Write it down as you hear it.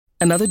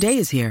Another day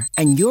is here,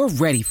 and you're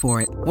ready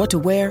for it. What to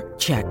wear?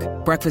 Check.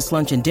 Breakfast,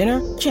 lunch, and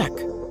dinner? Check.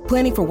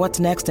 Planning for what's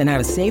next and how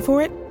to save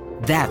for it?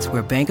 That's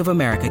where Bank of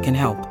America can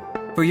help.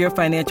 For your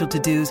financial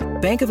to-dos,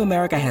 Bank of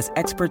America has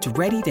experts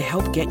ready to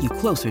help get you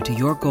closer to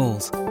your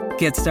goals.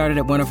 Get started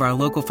at one of our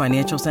local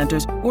financial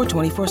centers or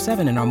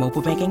 24/7 in our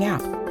mobile banking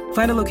app.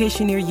 Find a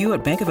location near you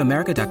at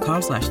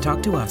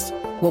bankofamerica.com/talktous.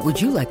 What would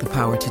you like the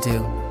power to do?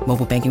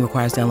 Mobile banking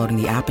requires downloading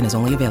the app and is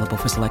only available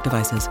for select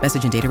devices.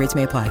 Message and data rates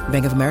may apply.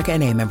 Bank of America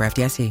N.A., member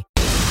FDIC.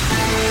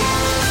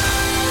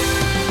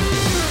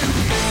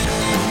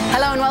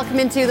 Hello and welcome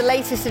into the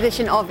latest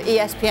edition of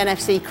ESPN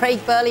FC.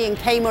 Craig Burley and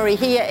Kay Murray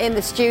here in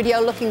the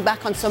studio, looking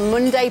back on some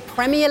Monday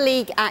Premier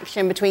League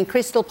action between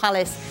Crystal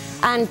Palace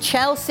and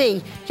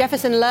Chelsea.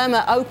 Jefferson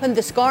Lerma opened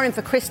the scoring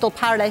for Crystal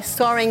Palace,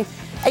 scoring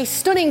a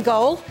stunning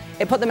goal.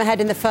 It put them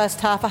ahead in the first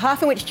half, a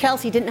half in which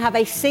Chelsea didn't have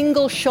a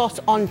single shot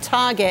on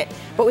target.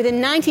 But within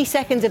 90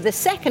 seconds of the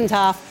second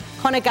half,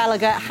 Conor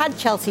Gallagher had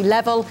Chelsea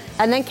level,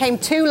 and then came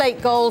two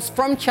late goals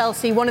from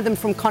Chelsea, one of them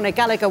from Conor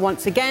Gallagher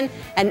once again,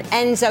 and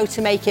Enzo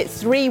to make it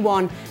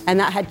 3-1, and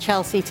that had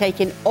Chelsea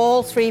taking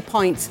all 3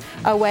 points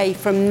away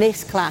from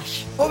this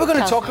clash. What we're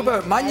going to talk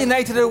about, Man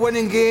United are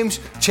winning games,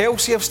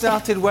 Chelsea have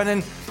started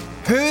winning.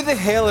 Who the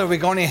hell are we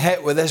going to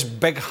hit with this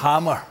big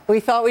hammer? We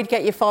thought we'd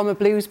get your former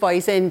Blues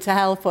boys in to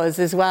help us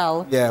as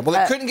well. Yeah, well,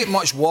 it couldn't get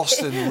much worse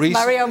than recently.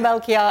 Mario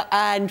Melchior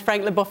and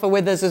Frank Leboeuf are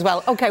with us as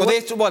well. Okay.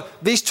 Well,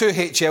 these two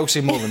hate Chelsea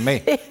more than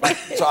me,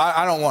 so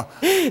I don't want.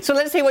 So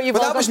let's see what you've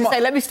all got to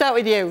say. Let me start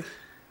with you.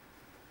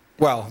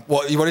 Well,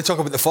 what, you want to talk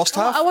about the first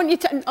half? I want you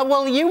to.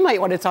 Well, you might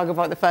want to talk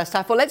about the first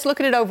half. Well, let's look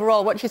at it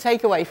overall. What's your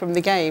takeaway from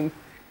the game?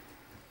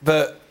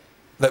 That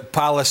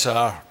Palace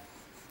are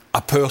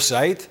a poor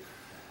side.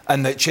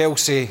 And that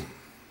Chelsea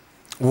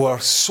were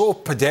so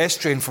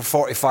pedestrian for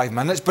 45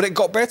 minutes, but it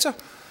got better.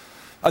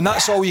 And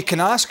that's all you can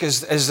ask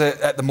is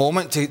at the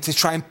moment to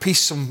try and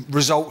piece some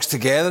results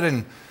together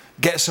and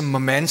get some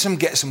momentum,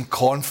 get some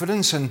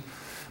confidence.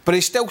 But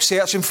he's still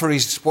searching for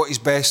what his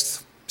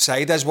best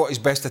side is, what his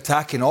best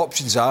attacking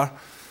options are.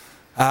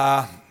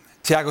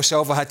 Thiago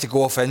Silva had to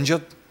go off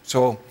injured.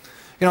 So,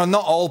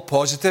 not all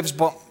positives,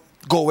 but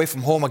go away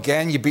from home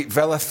again. You beat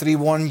Villa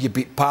 3-1, you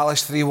beat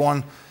Palace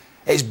 3-1.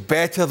 It's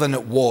better than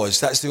it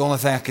was. That's the only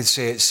thing I could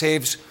say. It's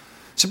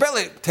a bit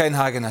like Ten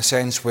Hag in a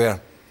sense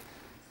where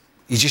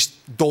you just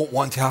don't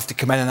want to have to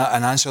come in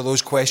and answer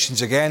those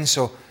questions again.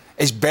 So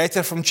it's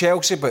better from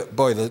Chelsea, but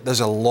boy, there's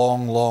a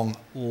long, long,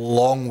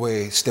 long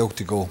way still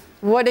to go.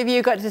 What have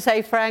you got to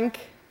say, Frank?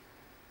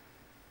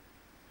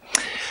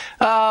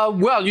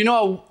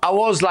 Well, I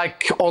was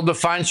like all the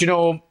fans,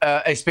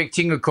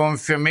 expecting a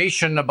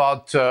confirmation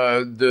about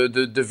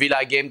the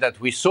Villa game that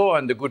we saw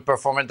and the good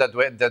performance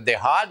that they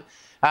had.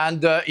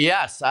 And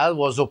yes, I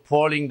was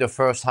appalling the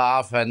first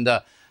half. And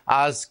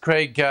as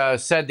Craig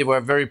said, they were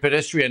very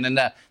pedestrian. And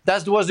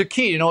that was the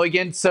key.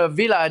 Against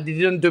Villa, they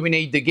didn't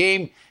dominate the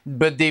game,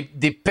 but they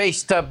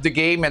paced up the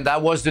game. And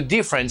that was the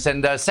difference.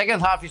 And the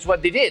second half is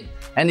what they did.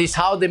 And it's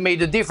how they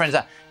made the difference.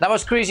 That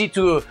was crazy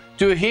to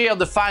hear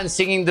the fans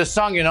singing the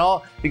song,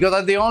 because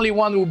I'm the only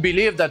one who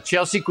believed that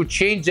Chelsea could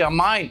change their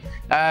mind.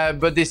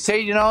 But they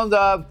say,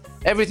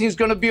 everything's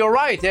going to be all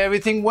right.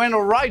 Everything went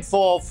all right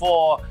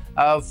for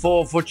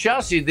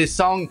Chelsea. They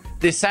sang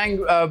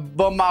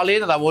Bob Marley,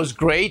 that was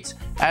great,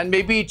 and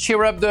maybe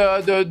cheer up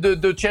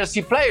the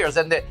Chelsea players.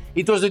 And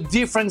it was a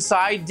different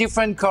side,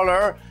 different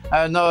color,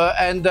 and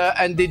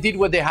they did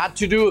what they had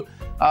to do.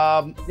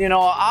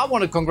 I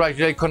want to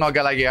congratulate Conor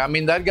Gallagher. I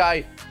mean, that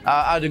guy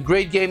had a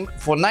great game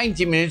for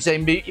 90 minutes,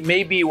 and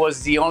maybe he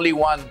was the only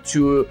one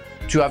to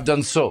have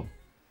done so.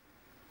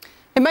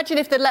 Imagine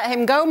if they'd let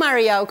him go,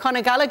 Mario.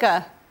 Conor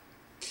Gallagher.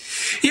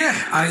 Yeah,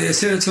 I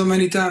said it so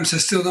many times. I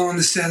still don't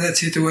understand that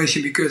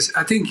situation because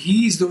I think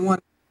he's the one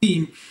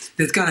team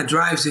that kind of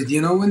drives it.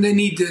 When they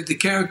need the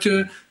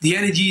character, the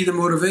energy, the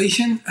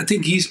motivation, I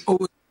think he's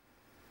always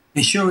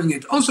showing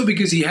it. Also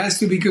because he has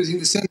to, because in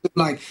the sense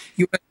of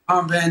you had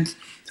an armband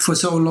for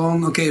so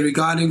long,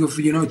 regarding of,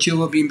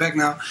 Chilwell being back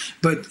now,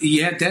 but he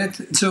had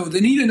that. So they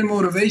needed the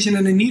motivation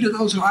and they needed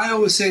also, I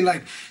always say,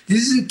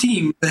 this is a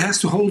team that has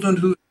to hold on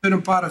to a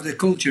certain part of their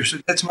culture. So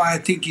that's why I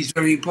think he's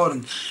very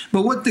important.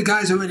 But what the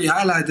guys already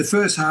highlighted, the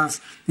first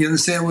half, you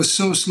understand, was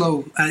so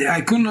slow.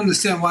 I couldn't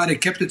understand why they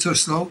kept it so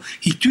slow.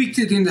 He tweaked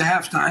it in the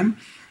halftime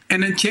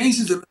and then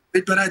changed it a little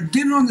bit. But I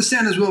didn't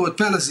understand as well what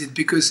Palace did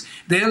because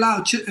they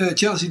allowed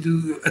Chelsea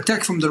to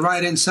attack from the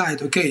right-hand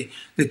side. Okay,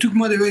 they took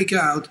Madueke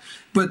out,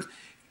 but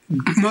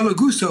Malo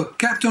Gusto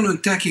kept on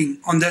attacking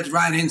on that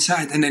right-hand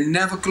side and they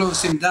never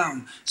closed him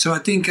down. So I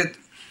think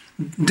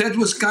that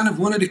was kind of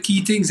one of the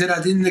key things that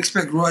I didn't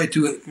expect Roy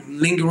to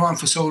linger on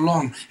for so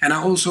long. And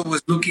I also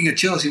was looking at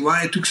Chelsea,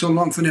 why it took so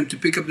long for them to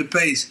pick up the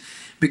pace.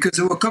 Because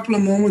there were a couple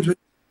of moments when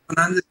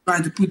Fernandes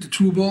trying to put the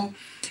through ball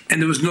and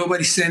there was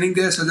nobody standing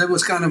there. So that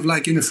was kind of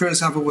in the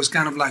first half, it was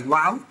kind of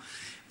wow.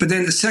 But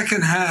then the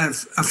second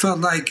half, I felt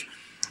like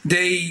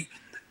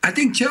I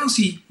think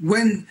Chelsea,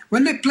 when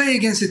they play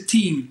against a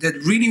team that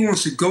really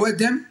wants to go at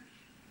them,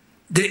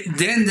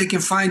 then they can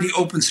find the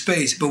open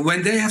space. But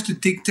when they have to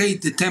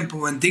dictate the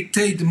tempo and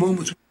dictate the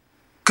moments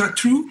cut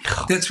through,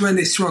 that's when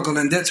they struggle,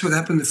 and that's what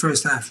happened the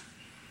first half.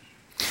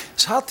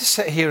 It's hard to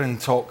sit here and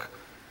talk.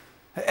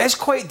 It's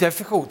quite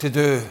difficult to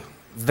do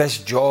this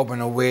job in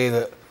a way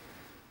that,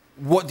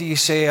 what do you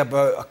say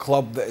about a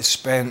club that has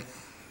spent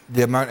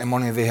the amount of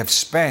money they have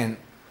spent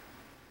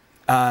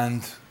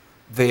and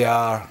they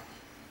are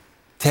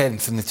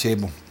 10th in the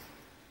table?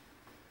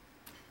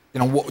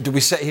 You know, what do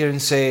we sit here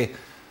and say,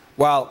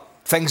 well,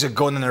 things are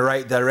going in the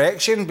right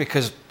direction?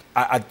 Because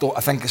I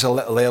think it's a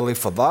little early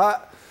for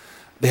that.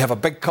 They have a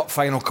big cup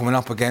final coming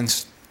up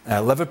against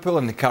Liverpool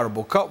in the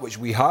Carabao Cup, which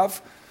we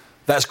have.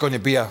 That's going to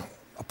be a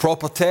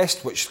proper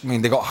test, which, I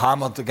mean, they got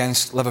hammered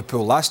against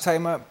Liverpool last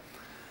time out.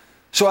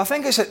 So I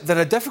think they're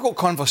a difficult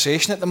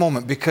conversation at the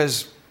moment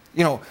because,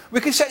 you know,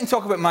 we can sit and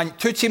talk about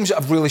two teams that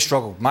have really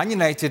struggled. Man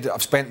United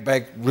have spent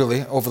big,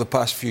 really, over the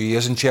past few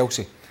years, and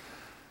Chelsea.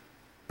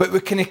 But you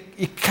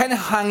kind of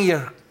hang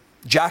your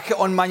jacket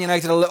on Man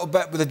United a little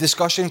bit with the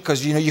discussion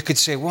because, you know, you could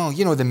say, well,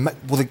 you know,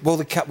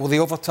 will they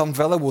overturn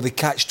Villa? Will they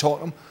catch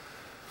Tottenham?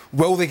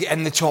 Will they get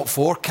in the top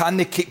four? Can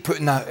they keep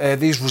putting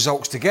these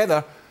results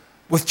together?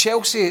 With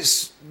Chelsea,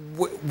 it's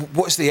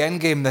what's the end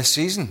game this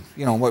season?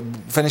 You know,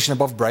 finishing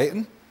above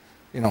Brighton.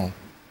 You know,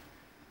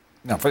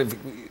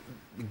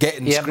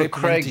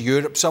 scraping into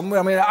Europe somewhere.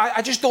 I mean,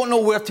 I just don't know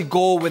where to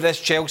go with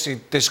this Chelsea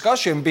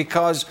discussion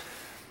because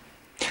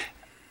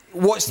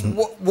what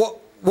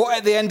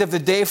at the end of the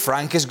day,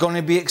 Frank, is going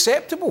to be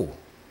acceptable?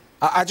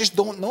 I just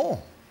don't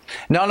know.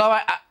 No,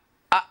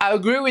 I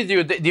agree with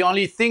you. The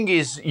only thing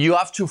is you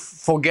have to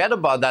forget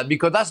about that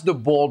because that's the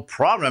board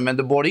problem and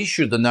the board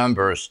issue, the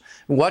numbers.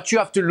 What you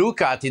have to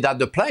look at is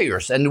the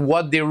players and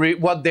what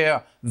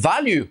their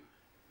value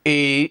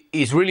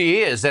it really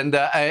is, and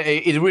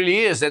it really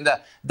is, and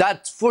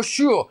that for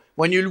sure.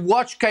 When you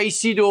watch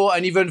Caicedo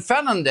and even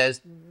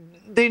Fernandes,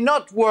 they're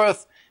not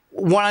worth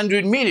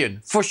 100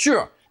 million for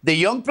sure. They're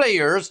young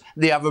players,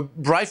 they have a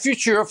bright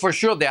future for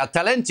sure. They are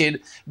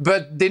talented,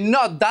 but they're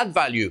not that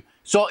value.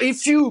 So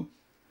if you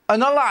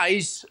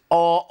analyze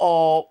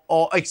or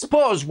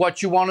expose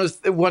what you want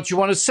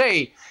to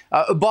say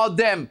about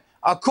them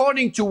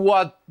according to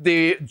what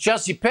the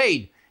Chelsea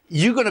paid,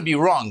 you're going to be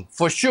wrong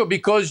for sure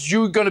because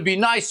you're going to be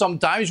nice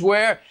sometimes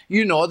where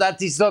you know that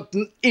it's not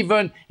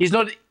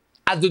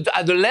at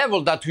the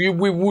level that we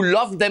would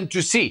love them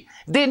to see.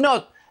 They're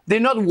not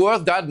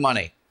worth that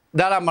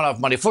amount of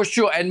money for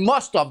sure, and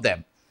most of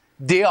them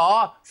they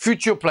are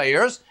future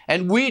players,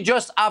 and we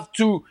just have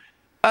to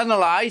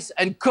analyze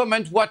and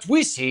comment what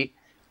we see.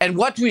 And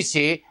what we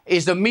see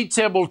is a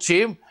mid-table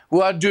team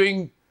who are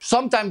doing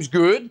sometimes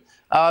good,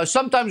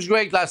 sometimes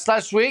great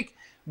last week,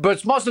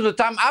 but most of the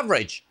time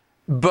average.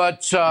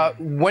 But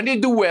when they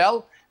do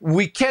well,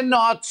 we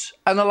cannot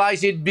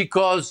analyze it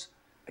because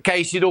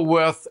Caicedo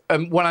worth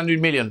 100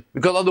 million,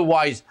 because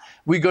otherwise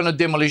we're going to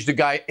demolish the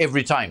guy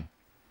every time.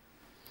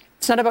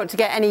 It's not about to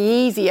get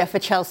any easier for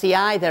Chelsea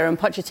either, and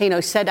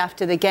Pochettino said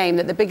after the game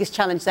that the biggest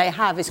challenge they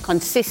have is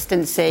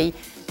consistency.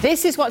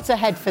 This is what's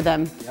ahead for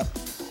them. Yep.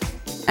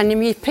 And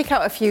you pick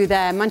out a few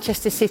there,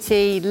 Manchester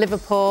City,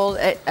 Liverpool,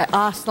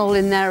 Arsenal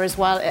in there as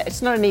well.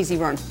 It's not an easy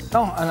run.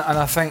 No, and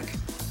I think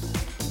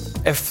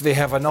if they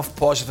have enough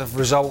positive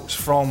results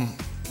from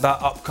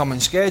that upcoming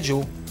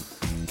schedule,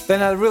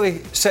 then I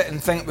really sit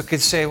and think we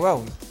could say,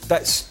 well,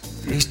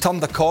 he's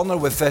turned the corner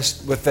with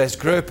this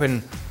group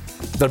and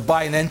they're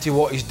buying into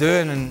what he's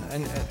doing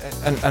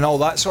and all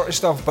that sort of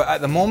stuff. But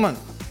at the moment,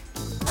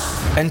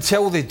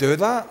 until they do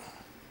that,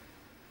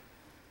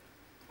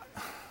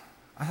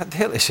 I'd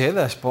hate to say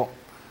this, but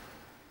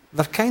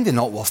they're kind of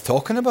not worth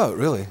talking about,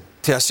 really,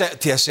 to a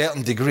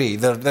certain degree.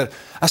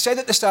 I said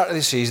at the start of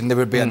the season they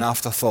would be an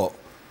afterthought,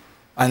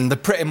 and they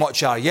pretty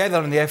much are. Yeah,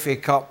 they're in the FA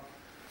Cup.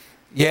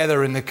 Yeah,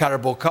 they're in the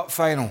Carabao Cup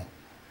final,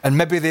 and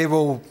maybe they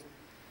will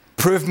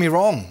prove me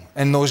wrong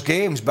in those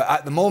games. But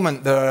at the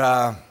moment,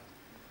 they're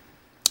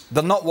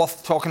not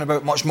worth talking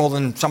about much more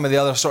than some of the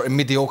other sort of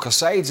mediocre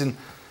sides, and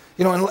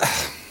you know,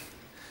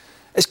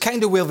 it's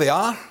kind of where they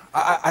are.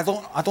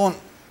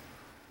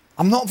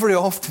 I'm not very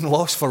often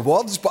lost for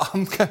words, but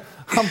I'm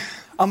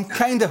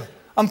kind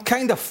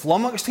of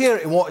flummoxed here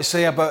in what to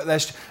say about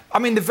this. I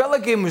mean, the Villa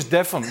game was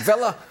different.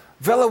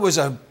 Villa was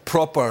a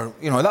proper,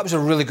 you know, that was a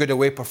really good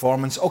away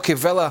performance. Okay,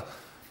 Villa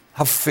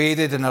have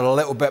faded and are a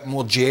little bit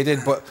more jaded,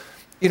 but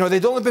you know,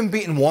 they'd only been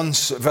beaten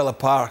once at Villa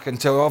Park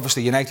until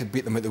obviously United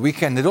beat them at the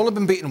weekend. They'd only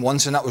been beaten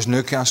once, and that was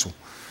Newcastle.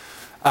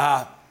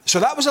 So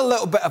that was a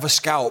little bit of a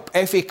scalp.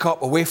 FA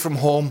Cup away from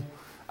home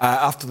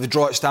after the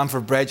draw at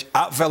Stamford Bridge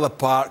at Villa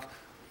Park.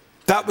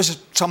 That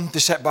was something to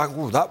sit back.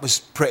 Oh, that was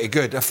pretty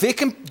good. If they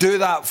can do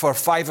that for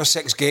 5 or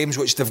 6 games,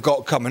 which they've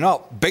got coming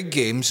up, big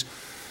games,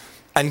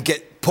 and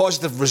get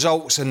positive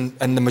results in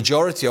the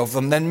majority of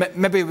them, then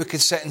maybe we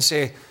could sit and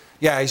say,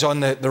 yeah, he's on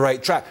the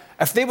right track.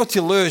 If they were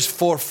to lose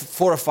 4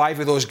 or 5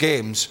 of those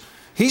games,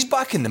 he's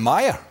back in the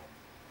mire.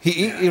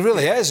 He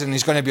really is, and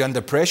he's going to be under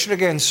pressure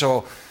again.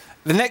 So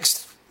the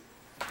next,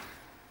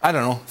 I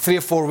don't know, 3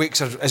 or 4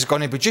 weeks is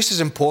going to be just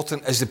as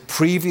important as the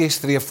previous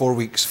 3 or 4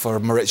 weeks for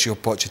Mauricio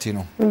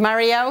Pochettino.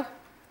 Mario?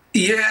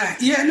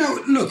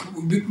 No, look,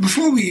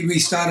 before we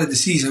started the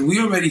season, we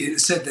already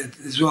said that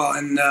as well.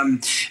 And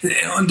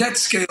on that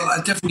scale, I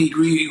definitely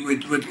agree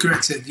with what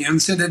Greg said. You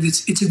understand that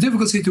it's a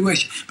difficult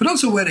situation, but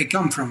also where they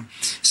come from.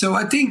 So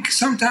I think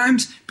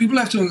sometimes people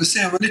have to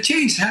understand when a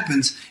change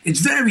happens, it's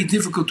very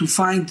difficult to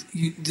find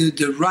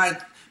the right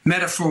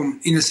metaphor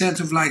in the sense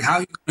of like how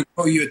you're going to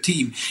grow your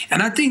team.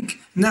 And I think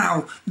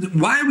now,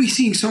 why are we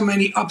seeing so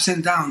many ups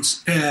and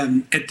downs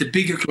at the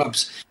bigger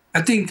clubs?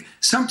 I think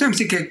sometimes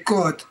they get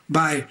caught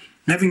by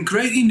having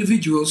great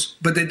individuals,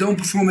 but they don't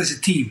perform as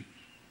a team.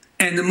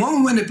 And the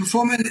moment when they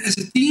perform as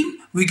a team,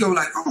 we go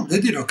like, oh,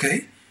 they did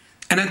okay.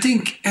 And I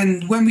think,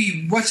 and when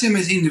we watch them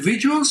as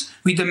individuals,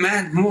 we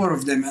demand more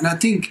of them. And I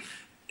think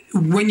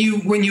when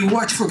you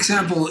watch, for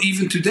example,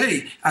 even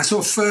today, I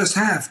saw first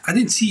half, I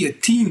didn't see a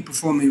team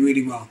performing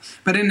really well.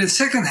 But in the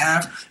second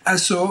half, I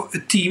saw a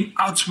team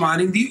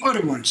outsmarting the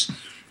other ones.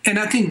 And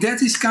I think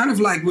that is kind of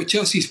like what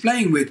Chelsea's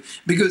playing with.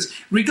 Because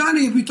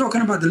regarding if we're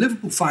talking about the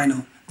Liverpool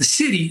final, the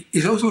City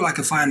is also like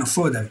a final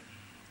for them.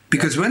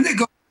 Because when they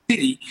go to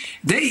City,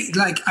 they,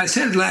 like I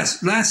said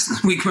last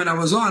week when I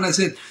was on, I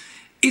said,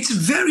 it's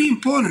very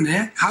important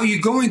how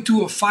you go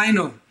into a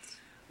final.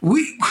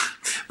 We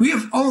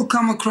have all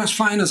come across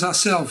finals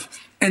ourselves.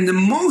 And the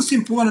most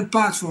important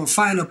part for a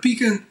final,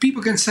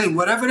 people can say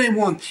whatever they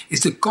want,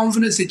 is the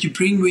confidence that you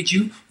bring with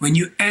you when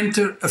you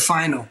enter a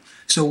final.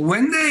 So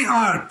when they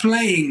are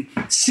playing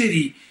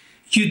City,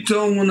 you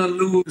don't want to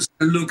lose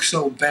and look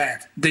so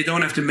bad. They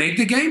don't have to make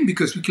the game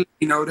because we clearly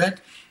know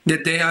that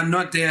they are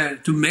not there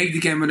to make the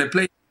game when they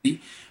play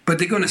City, but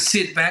they're going to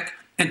sit back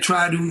and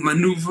try to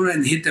maneuver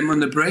and hit them on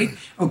the break.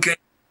 Okay,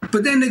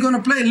 but then they're going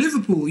to play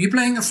Liverpool. You're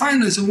playing a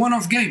final. It's a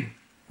one-off game.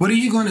 What are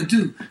you going to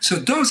do? So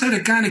those are the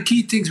kind of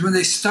key things when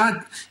they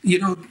start,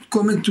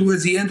 coming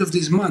towards the end of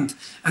this month.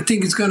 I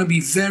think it's going to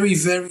be very,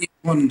 very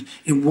important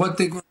in what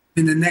they're going to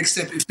do in the next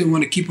step if they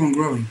want to keep on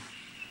growing.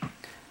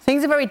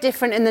 Things are very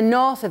different in the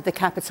north of the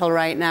capital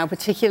right now,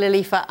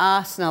 particularly for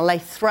Arsenal. They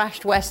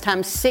thrashed West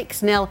Ham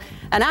 6-0.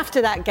 And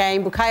after that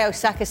game, Bukayo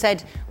Saka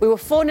said, we were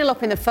 4-0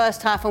 up in the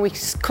first half and we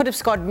could have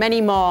scored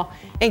many more,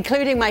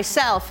 including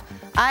myself.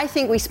 I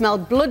think we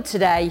smelled blood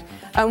today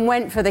and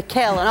went for the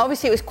kill. And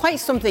obviously it was quite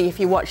something if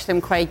you watch them,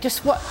 Craig.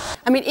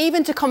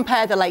 Even to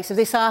compare the likes of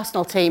this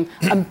Arsenal team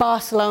and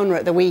Barcelona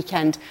at the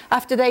weekend,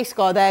 after they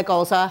score their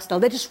goals,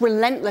 Arsenal, they're just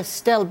relentless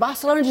still.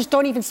 Barcelona just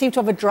don't even seem to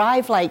have a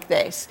drive like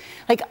this.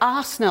 Like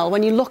Arsenal,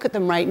 when you look at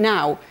them right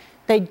now,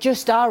 they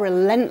just are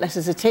relentless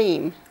as a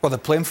team. Well, they're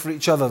playing for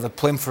each other. They're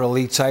playing for a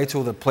league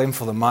title. They're playing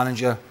for the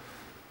manager.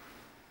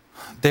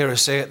 Dare I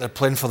say it, they're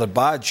playing for their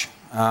badge.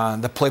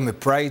 They're playing with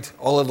pride.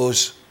 All of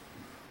those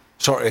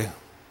sort of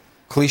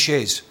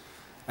cliches,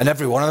 and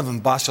every one of them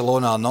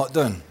Barcelona are not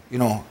doing.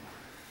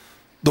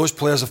 Those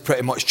players have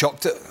pretty much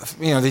chucked it.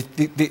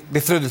 They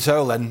threw the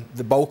towel in.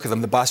 The bulk of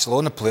them, the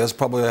Barcelona players,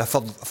 probably a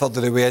third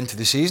of the way into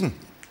the season,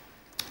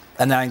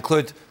 and I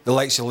include the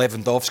likes of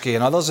Lewandowski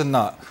and others in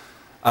that.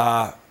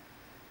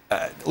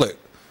 Look,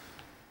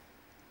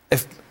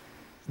 if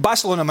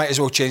Barcelona might as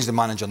well change the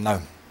manager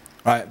now,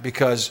 right?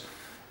 Because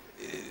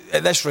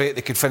at this rate,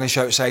 they could finish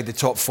outside the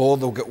top four.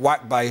 They'll get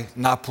whacked by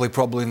Napoli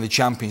probably in the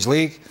Champions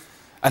League.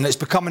 And it's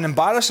becoming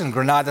embarrassing.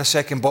 Granada,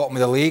 second bottom of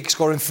the league,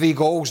 scoring 3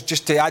 goals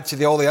just to add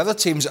to all the other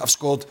teams that have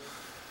scored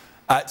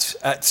at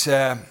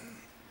the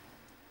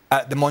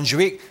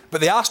Montjuic.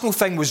 But the Arsenal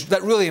thing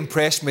that really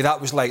impressed me.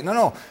 That was like,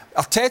 no.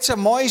 Arteta,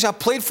 Moyes, I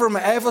played for him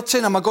at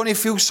Everton. Am I going to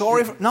feel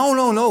sorry?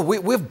 No.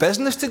 We have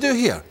business to do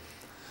here.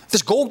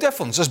 There's goal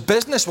difference. There's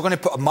business. We're going to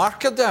put a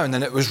marker down.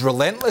 And it was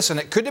relentless. And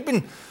it could have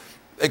been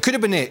 8,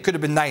 could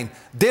have been 9.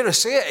 Dare I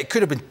say it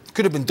could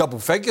have been double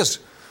figures.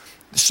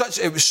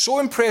 It was so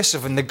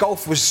impressive, and the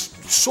gulf was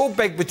so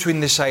big between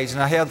the sides.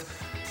 And I heard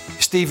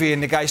Stevie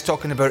and the guys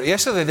talking about it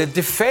yesterday. The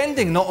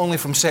defending, not only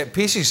from set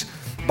pieces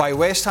by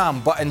West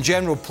Ham, but in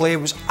general play,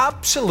 was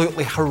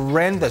absolutely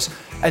horrendous.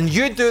 And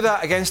you do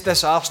that against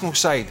this Arsenal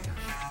side,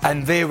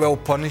 and they will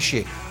punish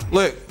you.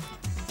 Look,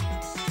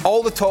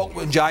 all the talk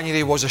in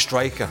January was a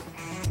striker.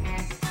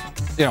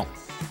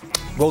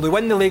 Will they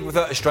win the league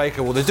without a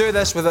striker? Will they do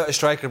this without a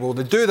striker? Will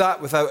they do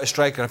that without a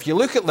striker? If you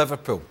look at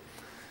Liverpool,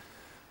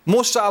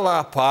 Mo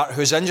Salah apart,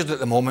 who's injured at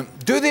the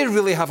moment, do they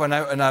really have an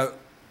out-and-out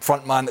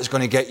front man that's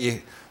going to get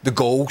you the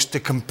goals to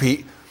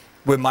compete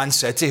with Man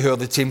City, who are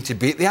the team to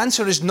beat? The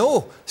answer is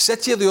no.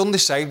 City are the only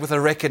side with a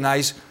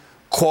recognised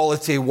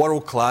quality,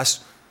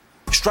 world-class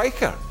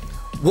striker.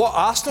 What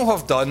Arsenal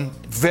have done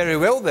very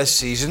well this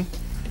season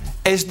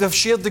is they've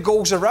shared the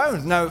goals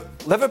around. Now,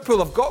 Liverpool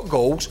have got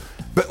goals,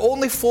 but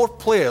only 4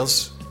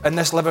 players in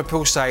this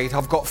Liverpool side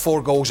have got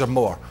 4 goals or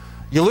more.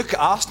 You look at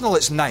Arsenal,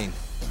 it's 9.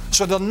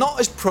 So they're not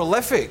as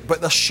prolific,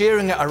 but they're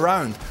sharing it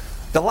around.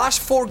 The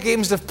last 4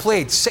 games they've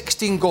played,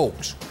 16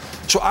 goals.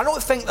 So I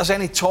don't think there's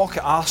any talk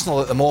at Arsenal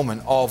at the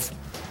moment of,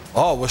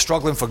 we're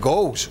struggling for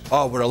goals.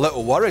 We're a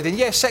little worried. And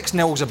yeah,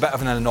 6-0 is a bit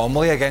of an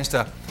anomaly against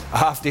a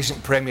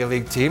half-decent Premier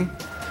League team.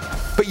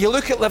 But you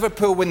look at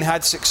Liverpool when they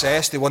had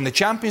success. They won the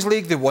Champions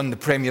League, they won the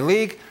Premier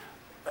League.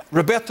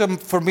 Roberto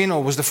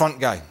Firmino was the front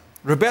guy.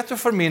 Roberto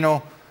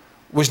Firmino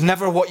was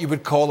never what you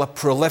would call a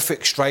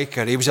prolific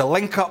striker. He was a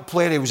link-up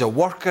player, he was a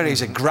worker,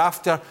 he's a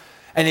grafter,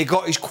 and he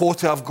got his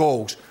quota of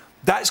goals.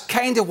 That's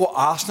kind of what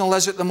Arsenal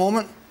is at the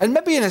moment. And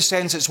maybe in a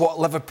sense it's what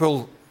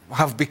Liverpool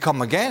have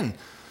become again.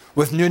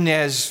 With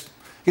Nunez,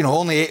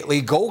 only 8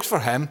 league goals for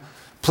him.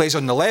 Plays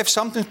on the left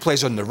sometimes,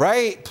 plays on the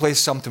right, plays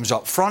sometimes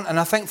up front. And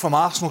I think from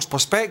Arsenal's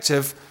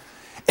perspective,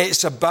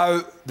 it's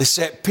about the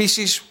set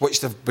pieces,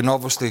 which they've been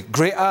obviously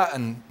great at,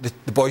 and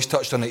the boys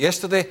touched on it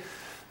yesterday.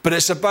 But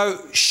it's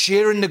about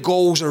sharing the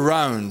goals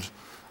around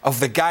of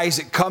the guys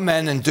that come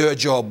in and do a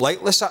job,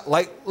 like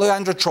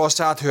Leandro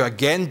Trossard, who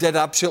again did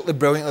absolutely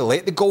brilliantly,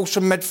 like the goals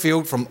from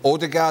midfield, from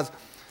Odegaard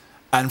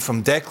and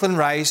from Declan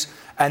Rice.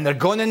 And they're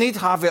going to need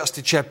Havertz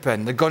to chip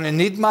in. They're going to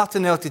need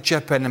Martinelli to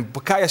chip in. And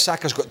Bukayo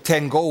Saka's got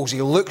 10 goals.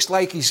 He looks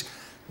like he's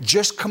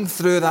just come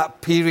through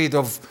that period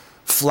of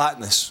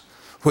flatness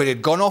where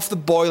he'd gone off the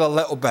boil a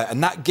little bit.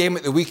 And that game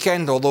at the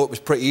weekend, although it was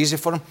pretty easy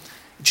for him,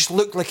 it just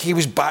looked like he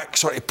was back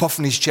sort of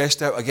puffing his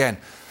chest out again.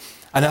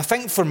 And I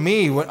think for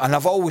me, and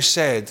I've always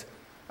said,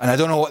 and I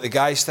don't know what the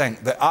guys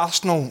think, that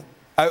Arsenal,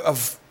 out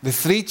of the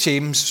 3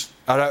 teams,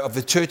 or out of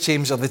the 2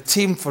 teams, are the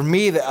team for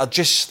me that are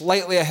just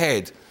slightly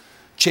ahead,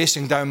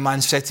 chasing down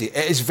Man City.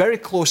 It is very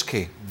close,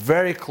 Kay.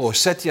 Very close.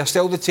 City are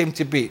still the team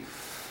to beat.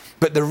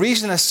 But the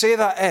reason I say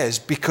that is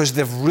because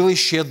they've really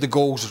shared the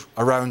goals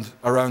around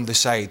the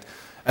side.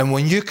 And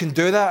when you can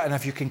do that, and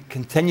if you can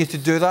continue to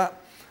do that,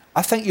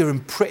 I think you're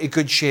in pretty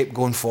good shape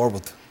going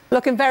forward.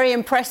 Looking very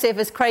impressive,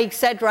 as Craig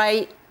said,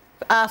 right?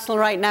 Arsenal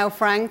right now,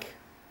 Frank.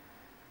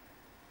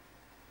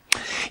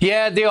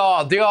 Yeah, they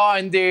are. They are,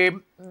 and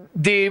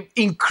they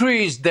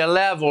increased their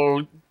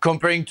level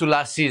comparing to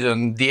last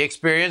season, the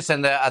experience,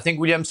 and I think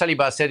William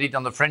Saliba said it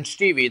on the French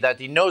TV, that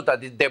he knows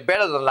that they're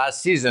better than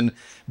last season,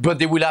 but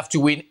they will have to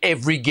win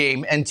every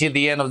game until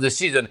the end of the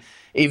season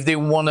if they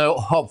want to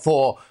hope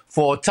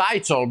for a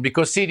title,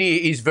 because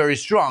City is very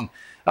strong.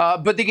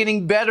 But they're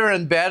getting better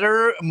and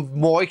better,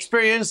 more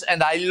experience,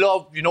 and I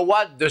love,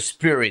 the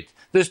spirit.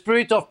 The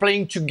spirit of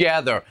playing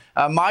together.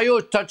 Mario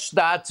touched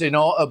that,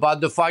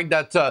 about the fact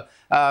that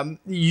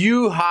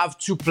you have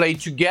to play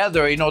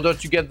together in order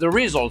to get the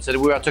results.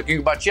 And we were talking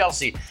about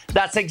Chelsea.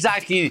 That's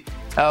exactly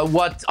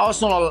what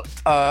Arsenal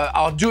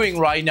are doing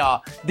right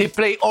now. They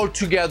play all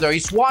together.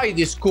 It's why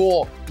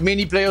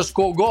many players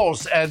score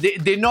goals.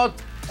 They're not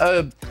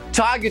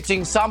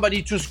targeting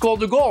somebody to score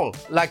the goal,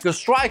 like a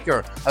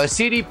striker.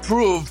 City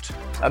proved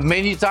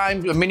many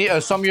times,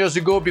 some years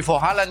ago before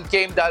Haaland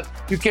came, that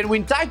you can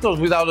win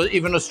titles without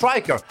even a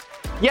striker.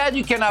 Yeah,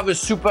 you can have a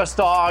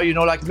superstar,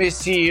 like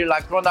Messi,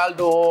 like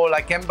Ronaldo,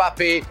 like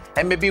Mbappe,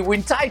 and maybe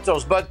win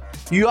titles. But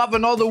you have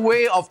another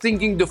way of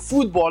thinking the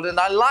football, and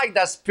I like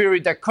that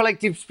spirit, that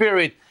collective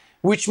spirit,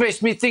 which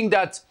makes me think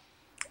that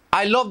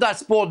I love that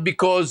sport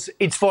because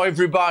it's for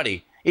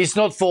everybody. It's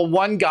not for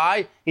one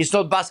guy. It's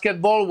not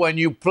basketball when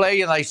you play,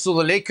 and I saw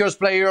the Lakers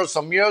players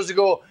some years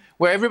ago,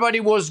 where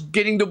everybody was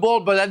getting the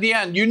ball, but at the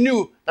end, you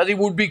knew that it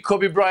would be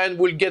Kobe Bryant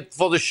would go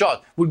for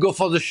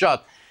the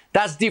shot.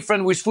 That's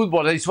different with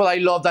football. That's what I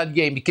love that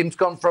game. It can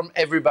come from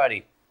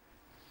everybody.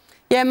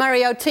 Yeah,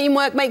 Mario,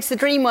 teamwork makes the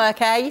dream work,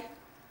 eh?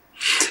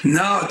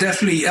 No,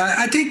 definitely.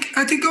 I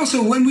think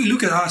also when we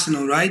look at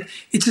Arsenal, right,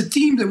 it's a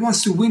team that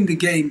wants to win the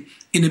game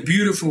in a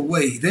beautiful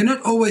way. They're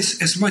not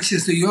always, as much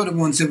as the other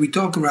ones that we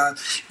talk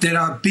about, that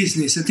are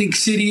business. I think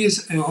City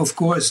is, of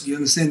course, you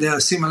understand there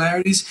are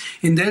similarities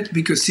in that,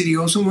 because City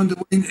also want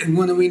to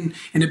win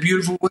in a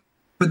beautiful way.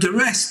 But the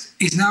rest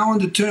is now on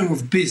the term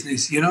of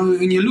business.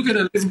 When you look at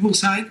the Liverpool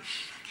side,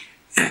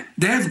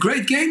 they have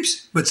great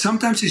games, but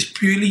sometimes it's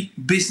purely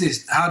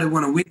business, how they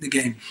want to win the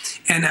game.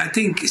 And I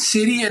think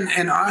City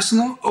and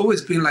Arsenal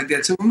always been like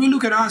that. So when we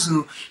look at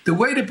Arsenal, the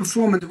way they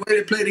perform and the way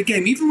they play the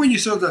game, even when you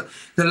saw the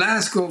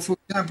last goal, for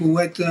example,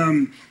 what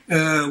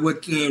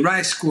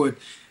Rice scored,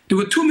 there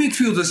were 2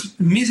 midfielders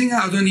missing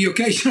out on the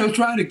occasion of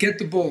trying to get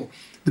the ball.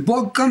 The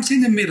ball comes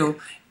in the middle,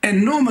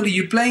 and normally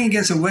you're playing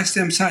against a West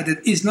Ham side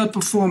that is not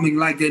performing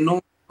like they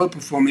normally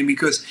performing,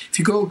 because if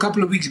you go a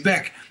couple of weeks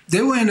back,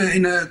 they were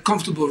in a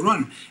comfortable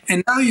run,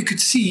 and now you could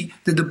see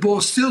that the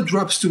ball still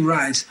drops to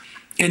Rice,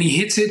 and he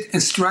hits it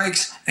and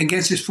strikes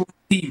against his former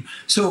team.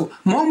 So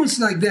moments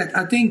like that,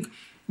 I think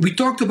we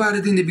talked about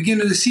it in the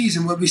beginning of the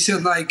season, where we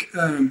said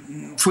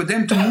for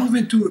them to move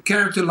into a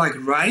character like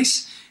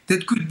Rice,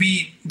 that could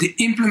be the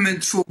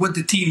implement for what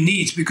the team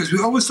needs, because we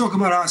always talk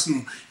about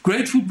Arsenal,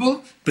 great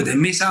football, but they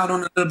miss out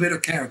on a little bit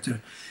of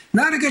character.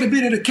 Now they got a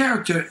bit of the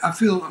character, I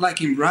feel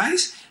like, in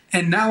Rice.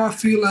 And now I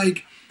feel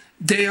like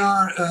they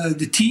are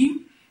the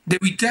team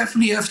that we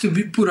definitely have to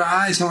put our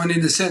eyes on,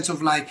 in the sense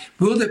of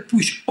will they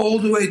push all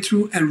the way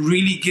through and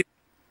really give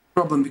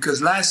a problem?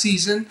 Because last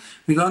season,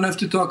 we don't have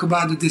to talk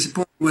about the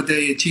disappointment what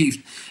they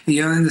achieved,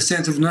 in the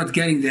sense of not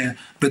getting there.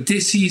 But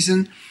this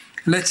season,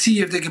 let's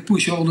see if they can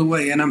push all the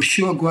way. And I'm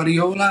sure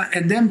Guardiola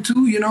and them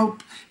too,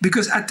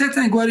 because Arteta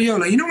and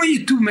Guardiola, when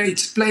your two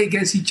mates play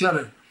against each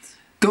other,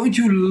 don't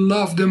you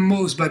love them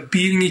most by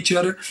beating each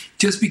other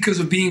just because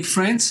of being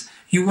friends?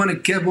 You want to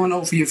get one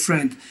over your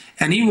friend,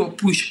 and he will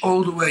push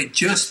all the way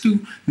just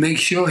to make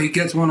sure he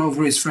gets one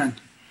over his friend.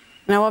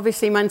 Now,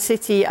 obviously, Man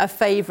City are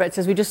favourites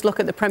as we just look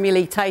at the Premier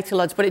League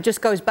title odds, but it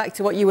just goes back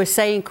to what you were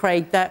saying,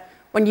 Craig, that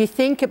when you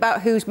think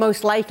about who's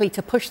most likely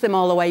to push them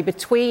all the way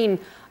between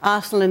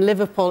Arsenal and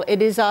Liverpool,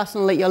 it is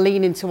Arsenal that you're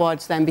leaning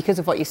towards then because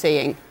of what you're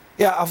seeing.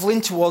 Yeah, I've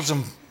leaned towards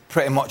them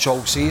pretty much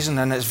all season,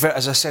 and it's very,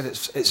 as I said,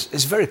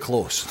 it's very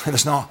close.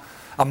 There's not.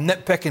 I'm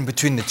nitpicking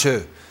between the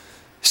two.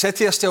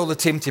 City are still the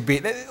team to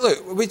beat.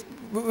 Look, we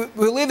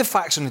lay the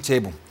facts on the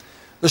table.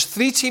 There's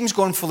 3 teams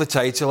going for the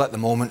title at the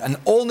moment, and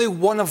only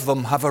one of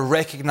them have a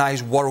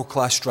recognised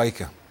world-class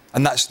striker,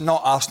 and that's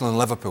not Arsenal and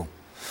Liverpool.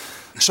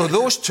 So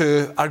those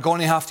two are going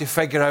to have to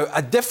figure out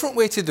a different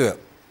way to do it.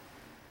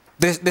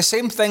 The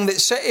same thing that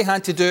City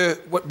had to do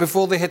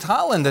before they hit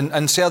Haaland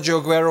and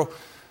Sergio Aguero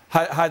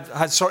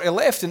had sort of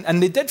left,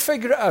 and they did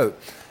figure it out.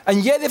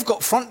 And yeah, they've got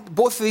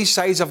both of these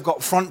sides have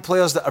got front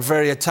players that are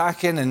very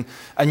attacking,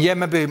 and yeah,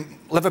 maybe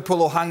Liverpool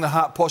will hang the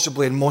hat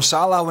possibly in Mo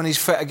Salah when he's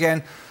fit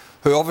again,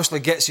 who obviously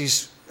gets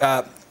his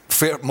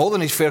more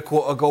than his fair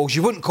quota of goals.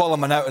 You wouldn't call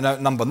him an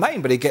out-and-out number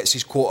 9, but he gets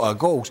his quota of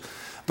goals.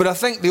 But I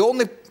think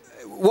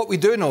what we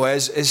do know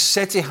is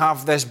City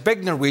have this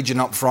big Norwegian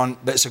up front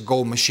that's a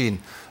goal machine.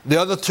 The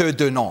other two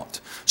do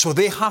not. So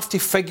they have to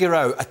figure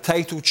out a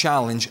title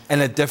challenge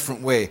in a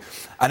different way.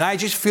 And I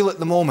just feel at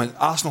the moment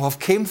Arsenal have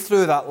came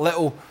through that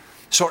little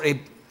sort of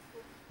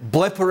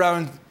blip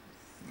around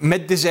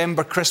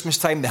mid-December, Christmas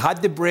time. They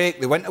had the break,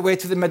 they went away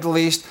to the Middle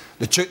East,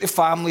 they took the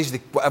families,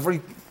 whatever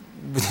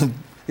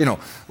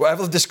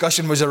the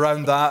discussion was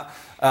around that.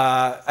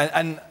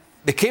 And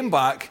they came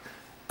back,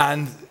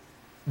 and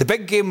the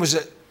big game was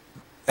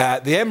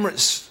at the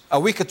Emirates a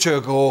week or two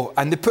ago,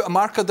 and they put a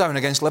marker down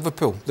against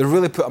Liverpool. They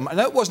really put them, and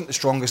it wasn't the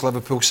strongest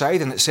Liverpool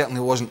side, and it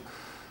certainly wasn't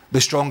the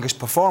strongest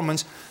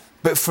performance.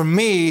 But for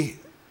me,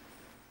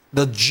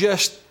 they're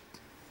just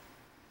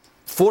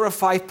 4 or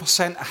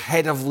 5%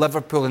 ahead of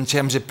Liverpool in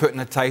terms of putting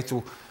a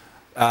title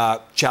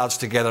charge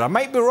together. I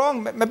might be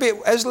wrong. Maybe it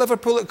is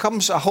Liverpool that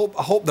comes. I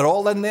hope they're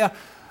all in there.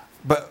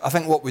 But I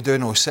think what we do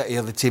know is City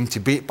are the team to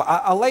beat. But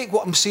I like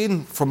what I'm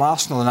seeing from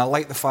Arsenal, and I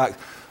like the fact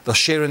they're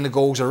sharing the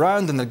goals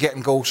around, and they're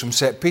getting goals from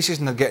set pieces,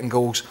 and they're getting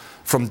goals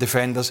from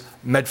defenders,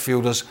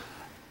 midfielders,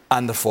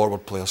 and the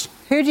forward players.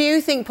 Who do you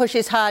think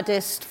pushes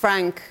hardest,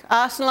 Frank?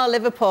 Arsenal or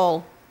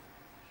Liverpool?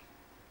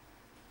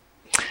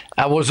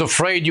 I was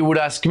afraid you would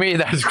ask me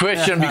that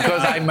question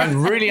because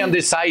I'm really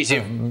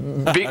indecisive.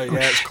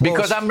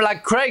 Because I'm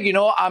like Craig,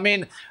 I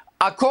mean,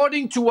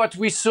 according to what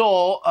we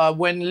saw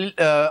when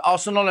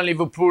Arsenal and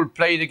Liverpool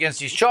played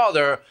against each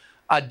other,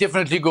 I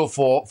definitely go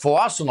for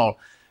Arsenal.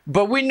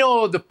 But we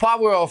know the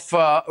power of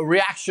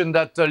reaction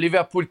that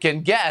Liverpool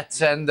can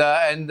get, and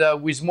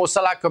with Mo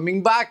Salah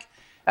coming back,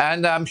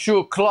 and I'm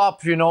sure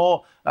Klopp,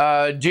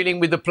 dealing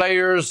with the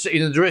players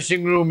in the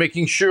dressing room,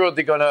 making sure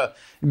they're gonna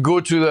go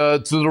to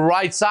the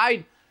right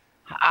side.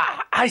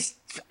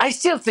 I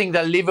still think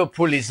that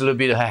Liverpool is a little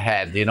bit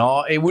ahead.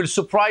 It will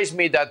surprise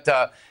me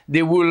that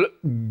they will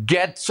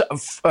get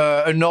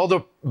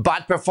another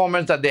bad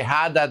performance that they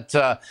had at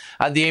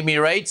the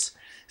Emirates.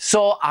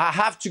 So I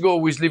have to go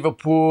with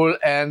Liverpool,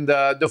 and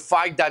the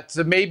fact that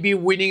maybe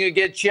winning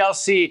against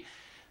Chelsea,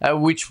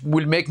 which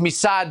will make me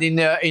sad in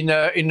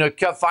a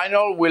cup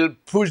final, will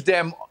push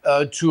them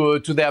to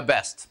their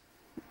best.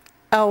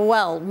 Oh,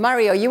 well,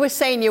 Mario, you were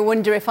saying you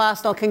wonder if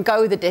Arsenal can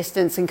go the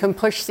distance and can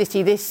push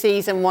City this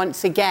season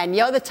once again.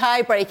 You're the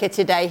tiebreaker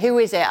today. Who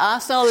is it,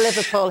 Arsenal or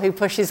Liverpool, who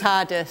pushes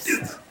hardest?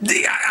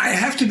 I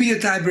have to be a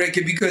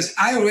tiebreaker because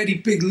I already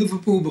picked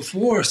Liverpool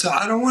before, so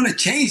I don't want to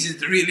change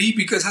it really,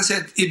 because I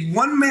said if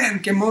one man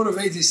can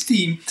motivate his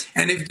team,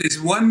 and if there's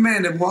one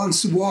man that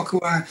wants to walk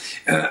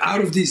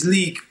out of this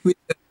league with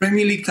the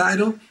Premier League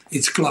title,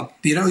 it's Klopp.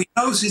 He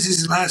knows this is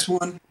his last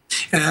one.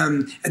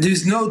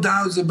 There's no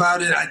doubts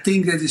about it. I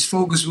think that his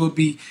focus will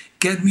be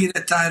get me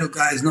that title,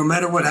 guys, no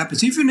matter what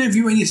happens. Even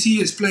when you see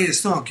his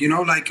players talk,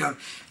 like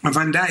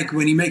Van Dijk,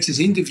 when he makes his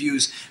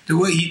interviews, the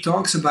way he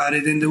talks about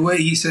it and the way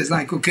he says,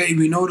 okay,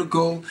 we know the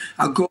goal,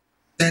 our goal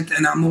is set,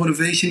 and our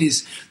motivation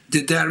is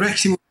the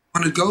direction we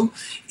want to go.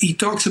 He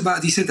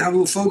said, I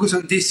will focus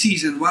on this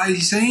season. Why is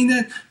he saying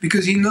that?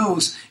 Because he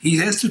knows he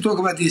has to talk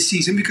about this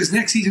season, because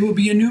next season will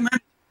be a new man.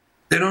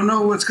 They don't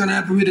know what's going to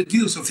happen with the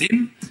deals of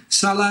him,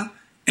 Salah,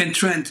 and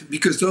Trent,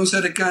 because those are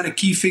the kind of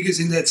key figures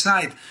in that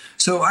side.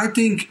 So I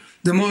think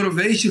the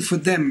motivation for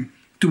them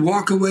to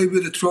walk away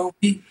with a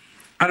trophy,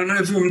 I don't know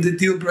if I'm the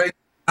deal breaker.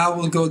 I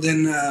will go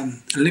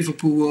then.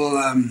 Liverpool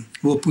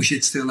will push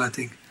it still, I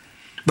think.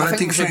 But I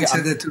think Frank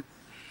said that too.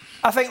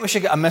 I think we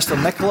should get a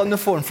Mr. Nicol on the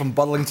phone from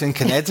Burlington,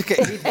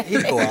 Connecticut.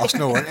 He'd go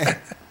Arsenal, wouldn't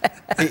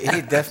he?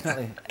 He'd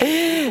definitely.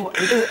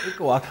 He'd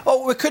go Arsenal.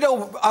 Oh, we could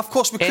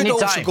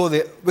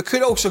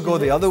also go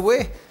the other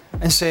way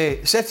and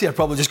say City are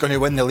probably just going to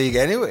win the league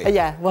anyway.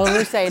 Yeah, well,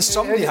 we're saying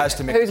somebody has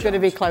to make who's going to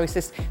be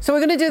closest. So we're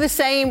going to do the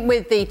same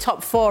with the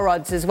top 4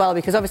 odds as well,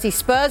 because obviously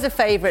Spurs are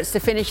favourites to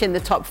finish in the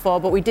top 4,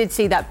 but we did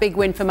see that big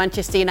win for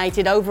Manchester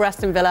United over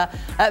Aston Villa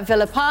at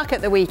Villa Park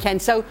at the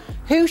weekend. So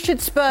who should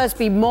Spurs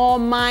be more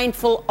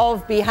mindful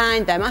of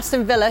behind them?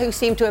 Aston Villa, who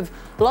seem to have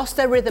lost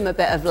their rhythm a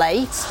bit of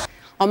late,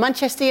 or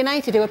Manchester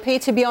United, who appear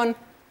to be on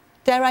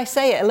dare I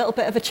say it, a little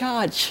bit of a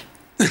charge.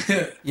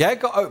 Yeah,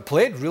 got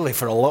outplayed really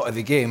for a lot of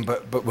the game,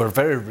 but we're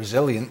very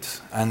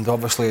resilient. And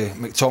obviously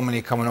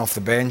McTominay coming off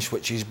the bench,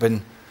 which he's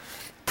been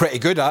pretty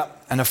good at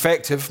and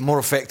effective, more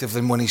effective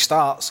than when he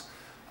starts.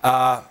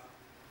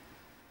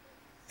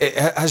 It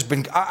has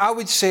been, I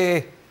would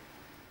say,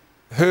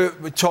 who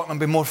would Tottenham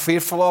be more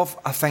fearful of?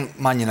 I think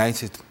Man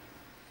United.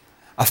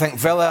 I think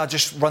Villa are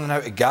just running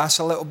out of gas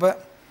a little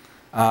bit.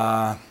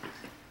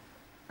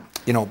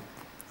 You know,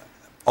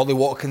 Ollie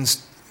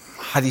Watkins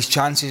had his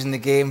chances in the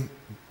game,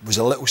 was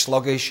a little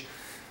sluggish.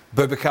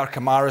 Boubacar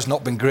Kamara's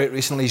not been great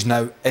recently. He's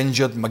now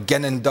injured.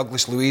 McGinnon,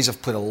 Douglas Luiz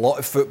have played a lot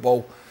of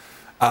football.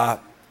 I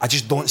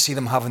just don't see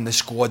them having the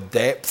squad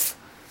depth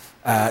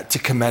to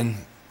come in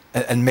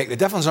and make the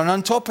difference. And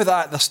on top of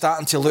that, they're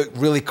starting to look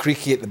really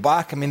creaky at the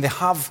back. I mean, they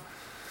have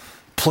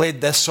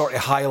played this sort of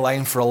high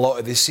line for a lot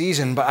of the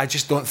season, but I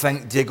just don't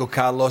think Diego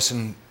Carlos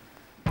and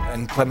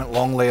Clement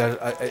Longley,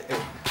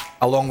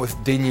 along with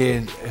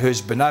Digne,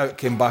 who's been out,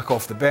 came back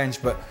off the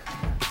bench, but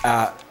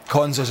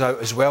Konsa's out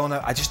as well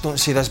now. I just don't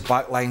see this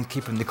back line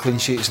keeping the clean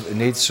sheets that they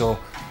need. So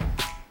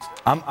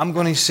I'm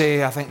going to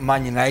say I think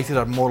Man United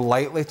are more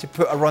likely to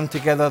put a run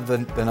together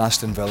than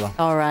Aston Villa.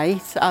 All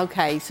right,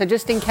 OK. So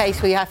just in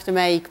case we have to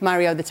make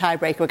Mario the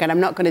tiebreaker again, I'm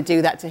not going to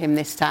do that to him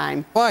this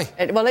time. Why?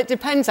 Well, it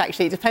depends,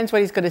 actually. It depends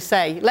what he's going to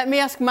say. Let me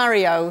ask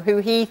Mario who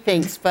he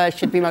thinks Spurs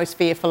should be most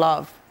fearful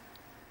of.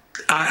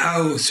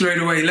 Oh,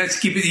 straight away, let's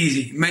keep it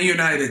easy. Man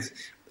United.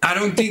 I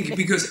don't think,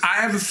 because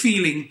I have a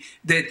feeling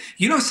that,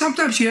 you know,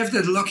 sometimes you have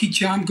that lucky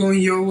charm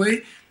going your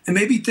way. And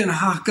maybe Ten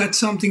Hag got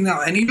something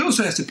now. And he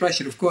also has the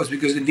pressure, of course,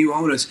 because the new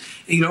owners,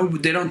 you know,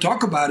 they don't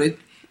talk about it.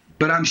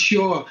 But I'm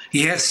sure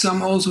he has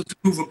some also to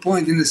prove a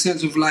point in the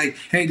sense of like,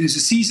 hey, there's a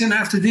season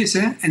after this,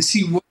 and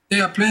see what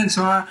their plans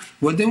are,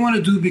 what they want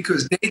to do,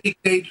 because they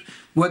dictate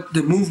what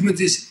the movement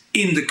is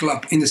in the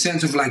club, in the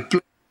sense of like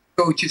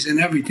coaches and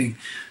everything.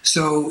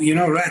 So, you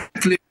know,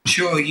 Ratcliffe, I'm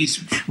sure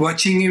he's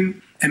watching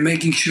him and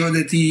making sure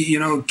that he, you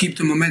know, keep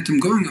the momentum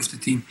going of the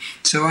team.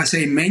 So I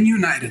say Man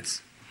United.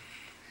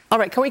 All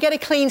right, can we get a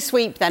clean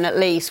sweep then at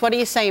least? What are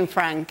you saying,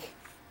 Frank?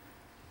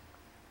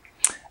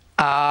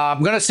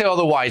 I'm going to say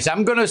otherwise.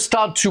 I'm going to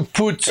start to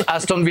put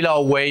Aston Villa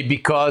away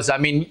because, I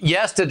mean,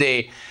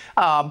 yesterday,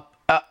 I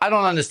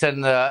don't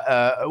understand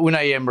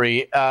Unai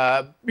Emery.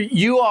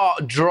 You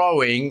are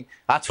drawing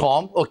at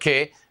home,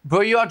 okay,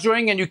 but you are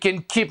drawing and you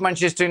can keep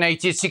Manchester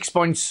United 6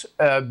 points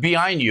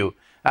behind you.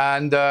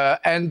 And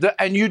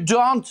you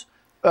don't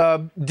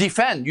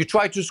defend. You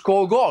try to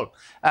score a goal.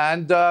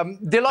 And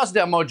they lost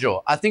their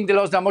mojo. I think they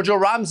lost their mojo.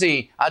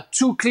 Ramsey had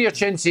two clear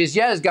chances.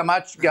 Yes,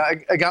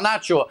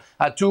 Garnacho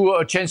had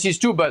two chances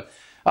too, but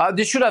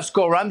they should have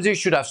scored. Ramsey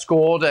should have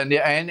scored, and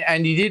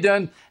he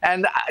didn't.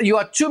 And you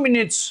are 2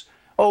 minutes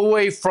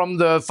away from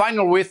the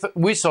final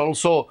whistle.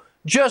 So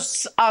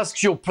just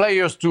ask your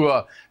players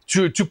to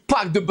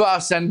pack the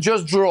bus and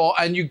just draw,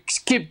 and you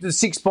keep the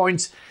 6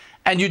 points,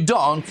 and you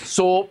don't.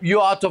 So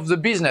you're out of the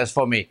business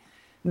for me.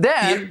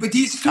 Then, but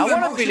he's too I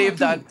want to believe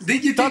that.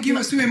 Did you think he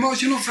was too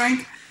emotional,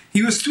 Frank?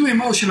 He was too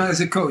emotional as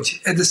a coach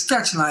at the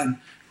touchline.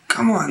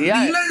 Come on,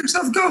 yeah. He let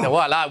himself go.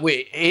 Well,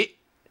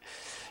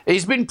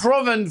 he's been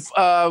proven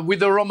with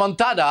the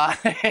remontada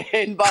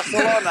in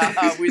Barcelona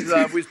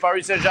with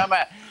Paris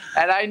Saint-Germain,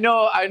 and I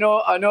know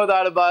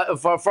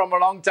that from a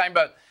long time.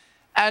 But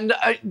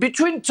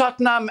between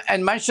Tottenham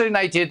and Manchester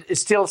United, it's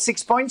still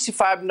 6 points,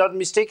 if I'm not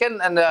mistaken,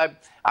 and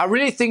I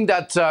really think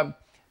that.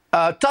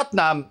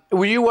 Tottenham,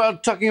 you were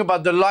talking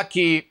about the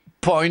lucky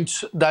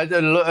point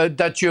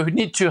that you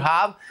need to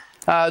have.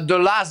 The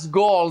last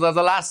goal, the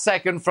last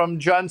second from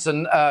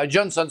Johnson,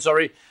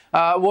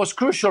 was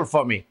crucial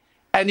for me.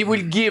 And it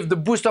will give the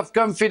boost of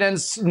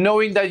confidence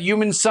knowing that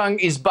Heung-min Son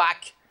is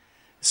back.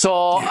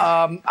 So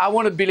I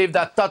want to believe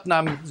that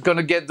Tottenham is going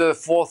to get the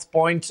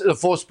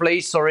fourth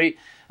place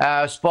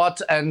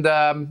spot, and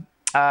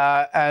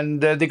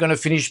they're going to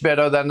finish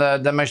better than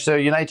Manchester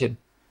United.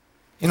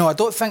 You know, I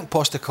don't think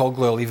Postecoglou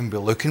will even be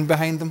looking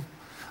behind them.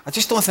 I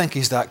just don't think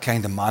he's that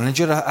kind of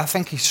manager. I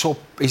think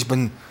he's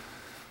been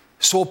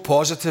so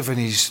positive in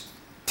his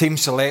team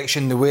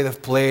selection, the way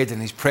they've played,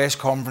 and his press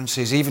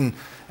conferences. Even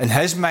in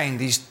his mind,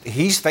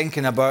 he's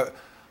thinking about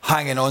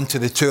hanging on to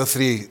the two or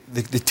three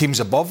the teams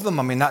above them.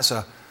 I mean, that's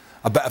a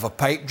bit of a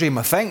pipe dream,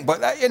 I think.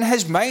 But in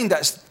his mind,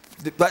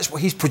 that's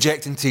what he's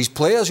projecting to his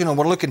players. You know,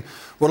 we're looking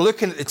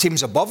at the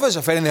teams above us.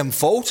 If any of them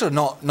falter,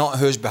 not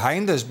who's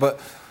behind us,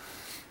 but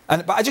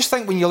I just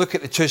think when you look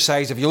at the two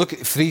sides, if you look at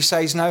the three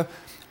sides now,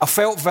 I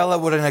felt Villa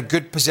were in a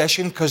good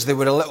position because they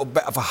were a little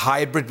bit of a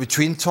hybrid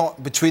between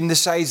the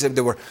sides.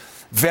 They were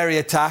very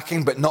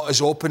attacking but not as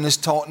open as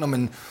Tottenham,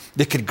 and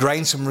they could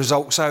grind some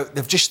results out.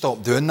 They've just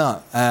stopped doing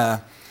that.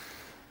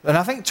 And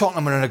I think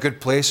Tottenham are in a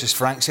good place, as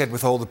Frank said,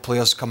 with all the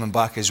players coming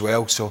back as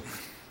well. So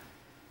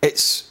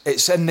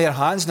it's in their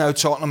hands now,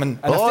 Tottenham. And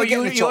if they get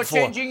in the top four,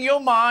 you're changing your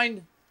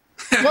mind.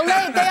 Well,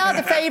 they are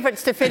the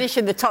favourites to finish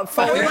in the top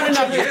four. We want to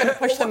know who's going to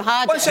push them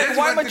harder.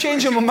 Why am I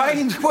changing my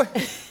mind?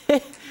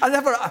 I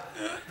never.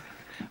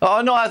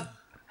 Oh no,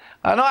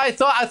 No, I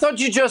thought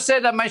you just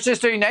said that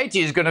Manchester United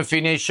is going to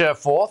finish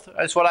fourth.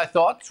 That's what I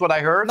thought. That's what I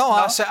heard.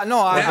 I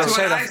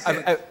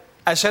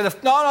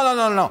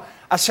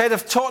said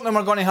if Tottenham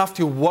are going to have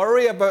to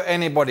worry about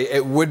anybody,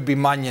 it would be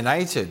Man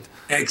United.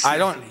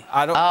 Exactly.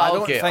 I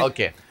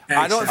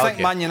don't think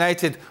Man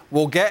United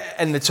will get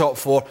in the top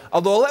four.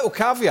 Although a little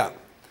caveat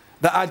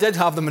that I did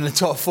have them in the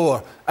top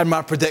four in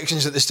my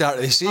predictions at the start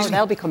of the season. Oh,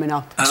 they'll be coming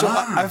up.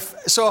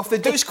 So if they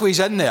do squeeze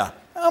in there,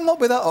 I'm not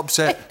be that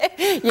upset.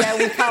 Yeah,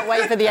 we can't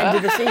wait for the end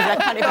of the season. I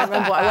can't even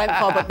remember what I went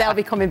for, but they'll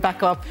be coming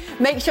back up.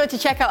 Make sure to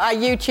check out our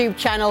YouTube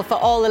channel for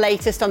all the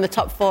latest on the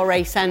top four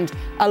race and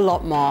a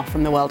lot more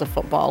from the world of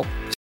football.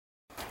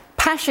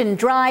 Passion,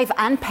 drive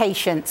and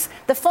patience.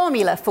 The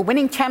formula for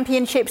winning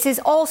championships is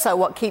also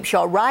what keeps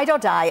your ride or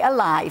die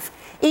alive.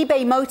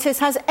 eBay Motors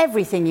has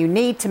everything you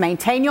need to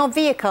maintain your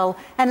vehicle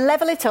and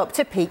level it up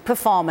to peak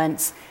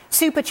performance.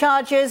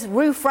 Superchargers,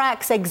 roof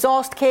racks,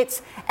 exhaust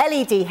kits,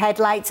 LED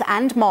headlights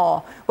and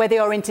more. Whether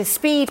you're into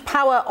speed,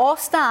 power or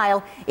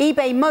style,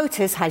 eBay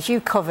Motors has you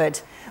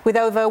covered. With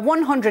over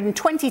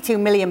 122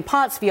 million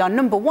parts for your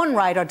number one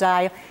ride or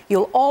die,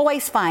 you'll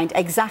always find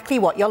exactly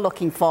what you're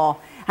looking for.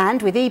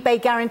 And with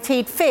eBay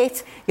Guaranteed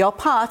Fit, your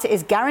part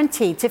is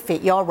guaranteed to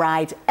fit your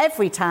ride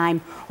every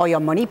time or your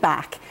money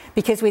back.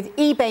 Because with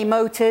eBay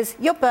Motors,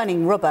 you're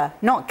burning rubber,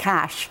 not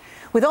cash.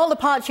 With all the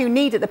parts you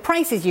need at the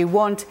prices you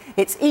want,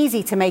 it's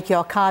easy to make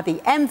your car the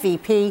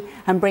MVP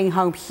and bring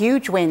home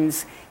huge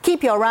wins.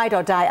 Keep your ride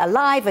or die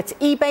alive at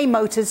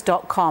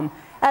ebaymotors.com.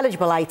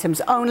 Eligible items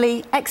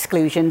only,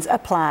 exclusions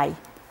apply.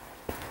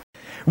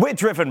 We're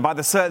driven by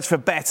the search for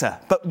better,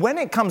 but when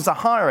it comes to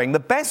hiring, the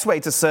best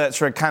way to search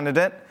for a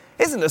candidate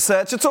isn't to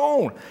search at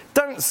all.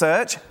 Don't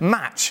search,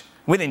 match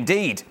with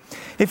Indeed.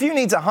 If you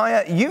need to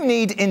hire, you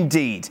need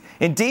Indeed.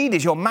 Indeed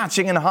is your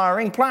matching and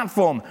hiring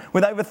platform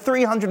with over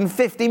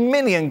 350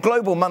 million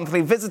global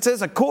monthly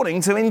visitors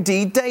according to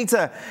Indeed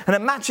data, and a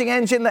matching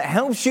engine that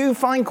helps you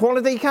find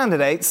quality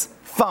candidates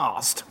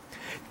fast.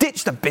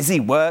 Ditch the busy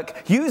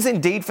work. Use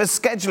Indeed for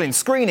scheduling,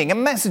 screening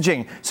and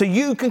messaging so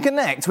you can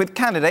connect with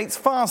candidates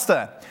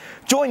faster.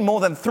 Join more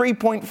than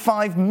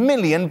 3.5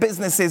 million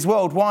businesses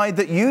worldwide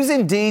that use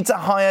Indeed to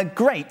hire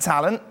great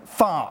talent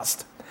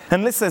fast.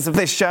 And listeners of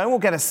this show will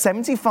get a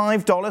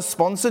 $75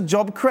 sponsored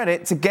job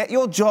credit to get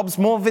your jobs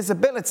more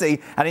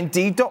visibility at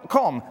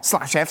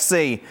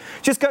Indeed.com/FC.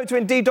 Just go to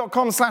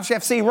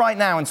Indeed.com/FC right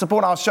now and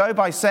support our show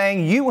by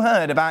saying you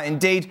heard about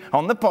Indeed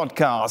on the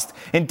podcast.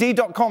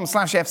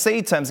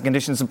 Indeed.com/FC, terms and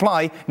conditions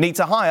apply. Need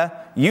to hire?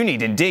 You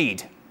need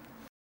Indeed.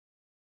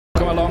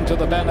 Come along to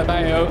the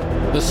Bernabeu,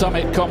 the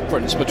Summit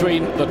Conference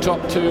between the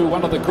top two,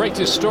 one of the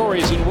greatest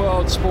stories in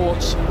world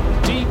sports,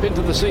 deep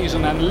into the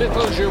season, and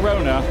little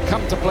Girona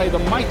come to play the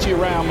mighty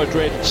Real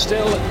Madrid,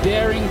 still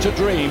daring to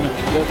dream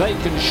that they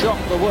can shock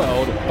the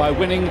world by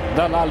winning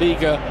the La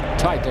Liga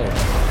title.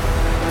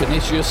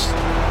 Vinicius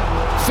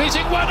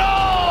fitting one.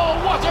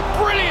 Oh, what a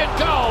brilliant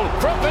goal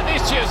from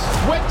Vinicius.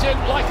 Went in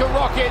like a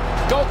rocket,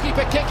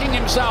 goalkeeper kicking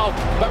himself,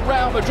 but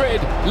Real Madrid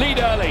lead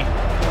early.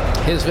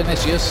 Here's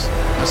Vinicius.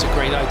 That's a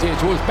great idea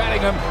towards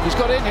Bellingham, who's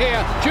got in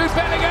here. Jude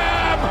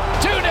Bellingham!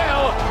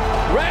 2-0!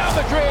 Real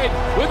Madrid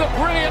with a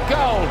brilliant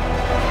goal.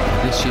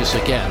 Vinicius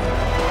again.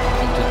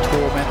 Going to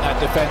torment that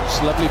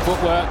defence. Lovely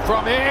footwork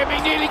from him.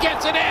 He nearly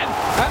gets it in.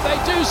 And they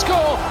do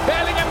score.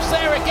 Bellingham's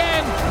there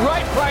again.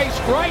 Right place,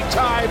 right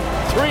time.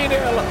 3-0.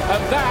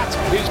 And that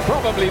is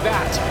probably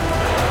that.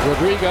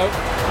 Rodrigo.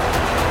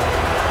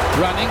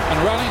 Running,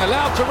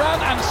 allowed to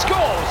run and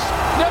scores.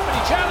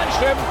 Nobody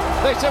challenged him.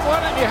 They said, why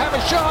don't you have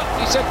a shot?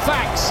 He said,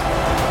 thanks.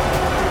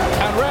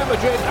 And Real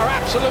Madrid are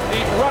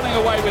absolutely running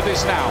away with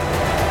this now.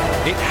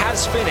 It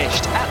has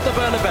finished at the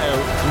Bernabeu.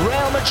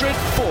 Real Madrid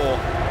 4,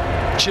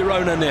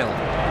 Girona 0.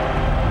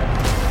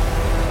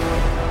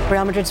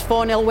 Real Madrid's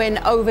 4-0 win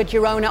over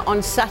Girona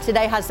on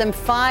Saturday has them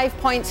 5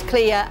 points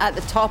clear at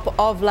the top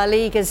of La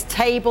Liga's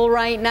table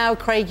right now.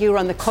 Craig, you were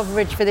on the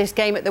coverage for this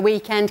game at the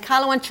weekend.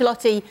 Carlo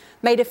Ancelotti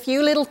made a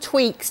few little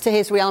tweaks to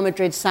his Real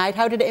Madrid side.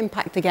 How did it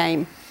impact the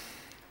game?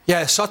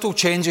 Yeah, subtle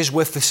changes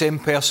with the same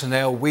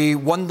personnel. We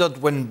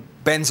wondered when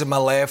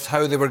Benzema left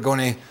how they were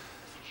going to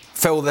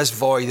fill this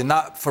void, and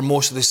that for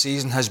most of the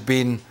season has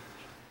been,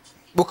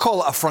 we'll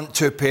call it a front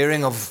two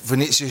pairing of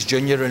Vinicius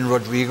Junior and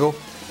Rodrigo.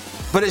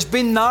 But it's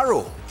been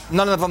narrow.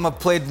 None of them have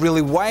played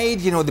really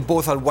wide. You know, they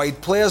both are wide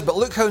players, but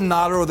look how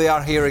narrow they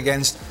are here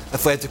against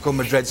Atletico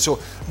Madrid. So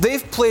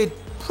they've played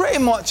pretty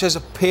much as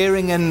a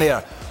pairing in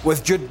there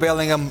with Jude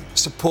Bellingham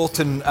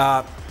supporting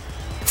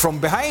from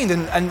behind.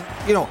 And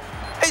you know,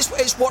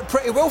 it's worked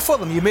pretty well for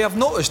them. You may have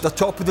noticed they're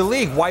top of the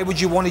league. Why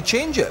would you want to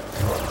change it?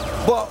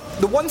 But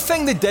the one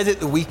thing they did at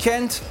the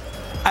weekend,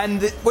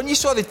 and when you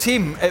saw the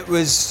team, it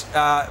was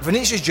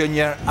Vinicius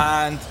Junior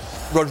and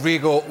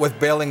Rodrigo with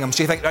Bellingham.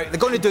 So you think, right, they're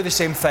going to do the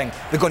same thing.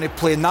 They're going to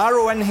play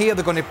narrow in here,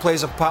 they're going to play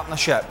as a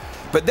partnership.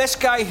 But this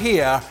guy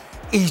here,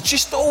 he's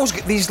just always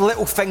got these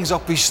little things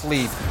up his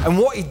sleeve. And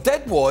what he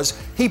did was,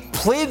 he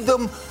played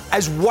them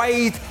as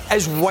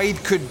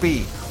wide could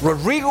be.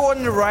 Rodrigo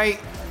on the right,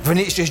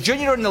 Vinicius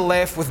Junior on the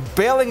left, with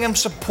Bellingham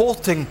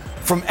supporting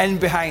from in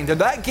behind. And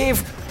that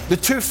gave The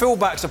two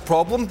fullbacks are a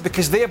problem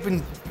because they have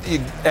been,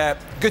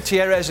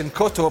 Gutierrez and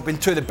Coto have been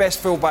two of the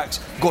best fullbacks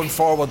going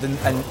forward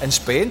in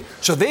Spain,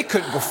 so they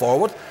couldn't go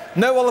forward.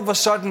 Now all of a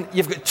sudden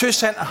you've got two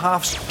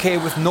centre-halves,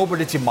 with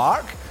nobody to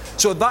mark,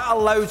 so that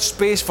allowed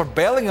space for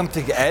Bellingham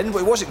to get in.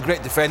 It wasn't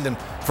great defending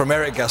from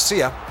Eric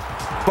Garcia,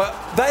 but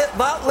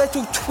that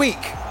little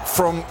tweak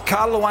from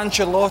Carlo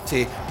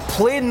Ancelotti,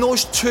 playing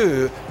those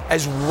two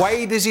as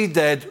wide as he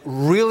did,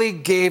 really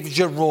gave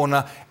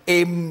Girona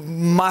a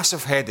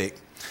massive headache.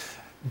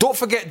 Don't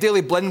forget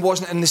Daley Blind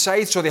wasn't in the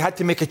side, so they had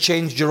to make a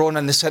change, Girona,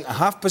 in the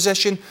centre-half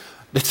position.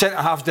 The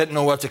centre-half didn't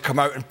know where to come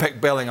out and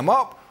pick Bellingham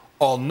up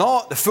or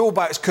not. The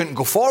full-backs couldn't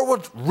go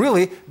forward,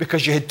 really,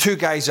 because you had two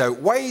guys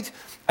out wide,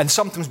 and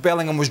sometimes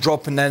Bellingham was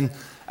dropping in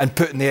and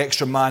putting the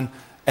extra man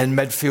in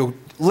midfield.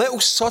 Little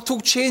subtle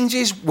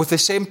changes with the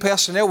same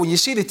personnel. When you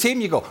see the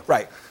team, you go,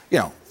 right,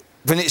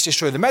 Vinicius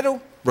through the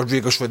middle,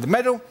 Rodrigo's through the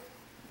middle,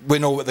 we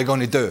know what they're going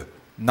to do.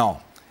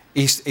 No.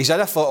 He's had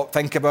a thought,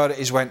 think about it,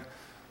 he's went,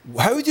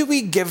 how do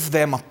we give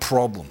them a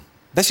problem?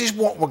 This is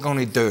what we're going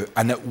to do,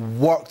 and it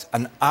worked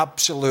an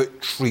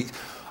absolute treat.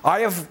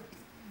 I have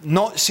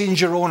not seen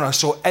Girona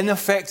so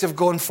ineffective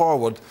going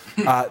forward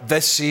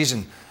this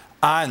season,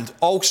 and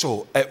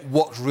also it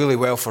worked really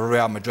well for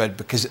Real Madrid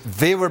because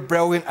they were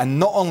brilliant, and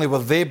not only were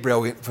they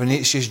brilliant,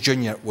 Vinicius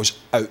Junior was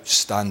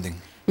outstanding.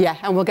 Yeah,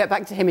 and we'll get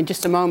back to him in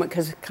just a moment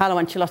because Carlo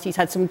Ancelotti's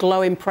had some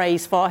glowing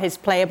praise for his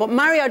player. But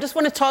Mario, I just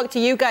want to talk to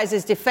you guys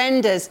as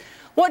defenders.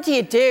 What do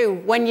you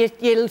do when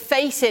you're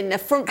facing a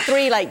front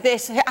three like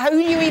this? How do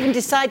you even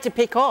decide to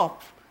pick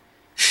up?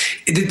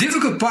 The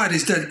difficult part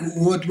is that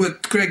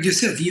what Craig just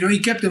said, he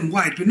kept them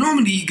wide. But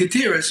normally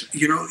Gutierrez,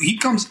 he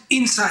comes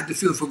inside the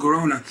field for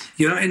Girona,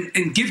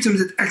 and gives them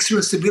that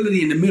extra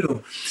stability in the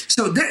middle.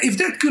 So if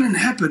that couldn't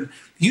happen,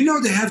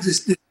 they have this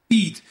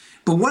speed.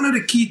 But one of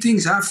the key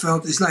things I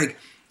felt is like,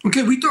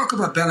 okay, we talk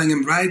about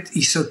Bellingham, right?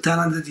 He's so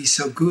talented, he's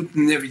so good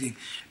and everything.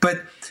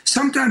 But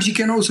sometimes you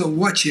can also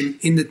watch him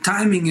in the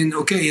timing and,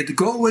 at the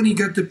goal when he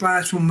got the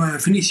pass from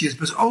Vinicius,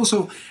 but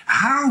also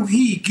how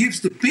he gives,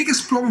 the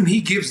biggest problem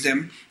he gives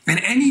them, and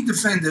any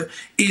defender,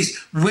 is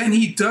when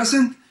he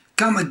doesn't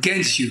come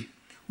against you.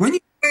 When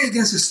you play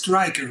against a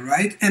striker,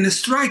 right, and a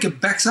striker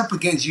backs up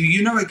against you,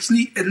 you know at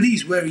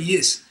least where he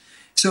is.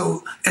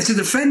 So as a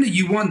defender,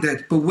 you want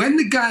that. But when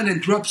the guy then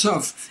drops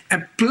off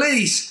and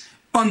plays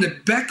on the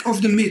back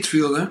of the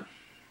midfielder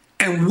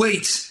and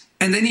waits,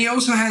 and then he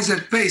also has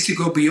that pace to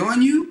go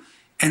beyond you,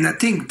 and I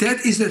think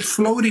that is that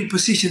floating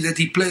position that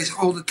he plays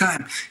all the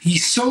time.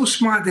 He's so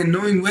smart in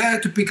knowing where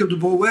to pick up the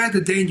ball, where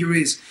the danger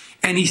is,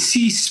 and he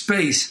sees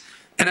space.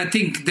 And I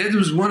think that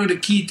was one of the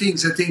key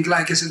things. I think,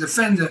 like as a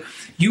defender,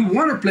 you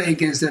want to play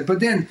against that. But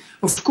then,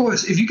 of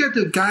course, if you get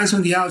the guys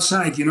on the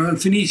outside,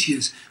 and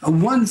Vinicius, a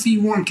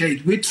 1v1,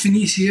 Kate, with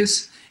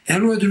Vinicius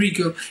and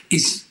Rodrigo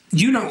is,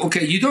 you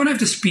don't have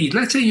the speed.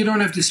 Let's say you don't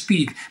have the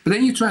speed, but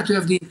then you try to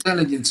have the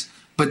intelligence.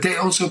 But they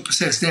also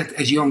possess that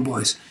as young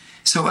boys.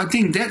 So I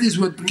think that is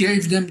what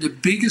gave them the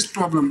biggest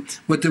problem,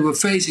 what they were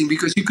facing,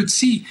 because you could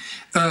see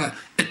a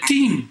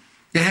team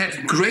that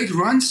had great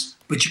runs,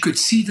 but you could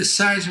see the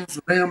size of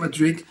Real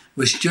Madrid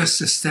was just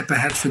a step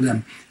ahead for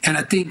them. And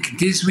I think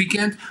this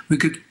weekend we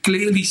could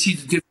clearly see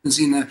the difference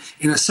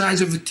in the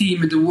size of a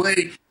team and the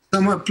way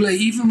someone play.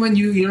 Even when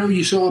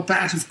you saw a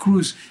pass of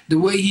Cruz, the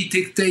way he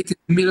dictated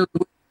the middle of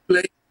the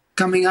play,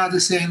 coming out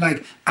and saying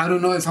like, I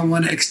don't know if I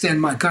want to extend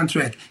my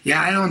contract.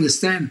 Yeah, I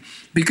understand,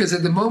 because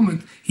at the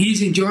moment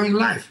he's enjoying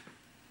life.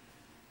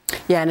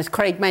 Yeah, and as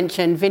Craig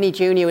mentioned, Vinny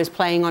Jr. was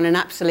playing on an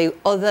absolute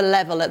other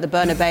level at the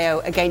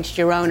Bernabeu against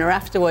Girona.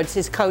 Afterwards,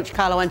 his coach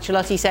Carlo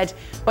Ancelotti said,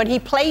 when he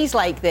plays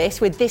like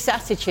this, with this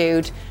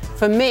attitude,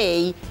 for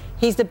me,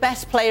 he's the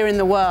best player in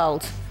the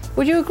world.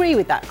 Would you agree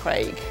with that,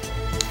 Craig?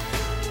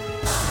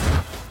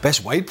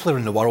 Best wide player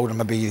in the world, and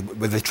maybe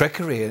with the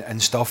trickery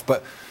and stuff,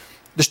 but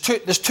there's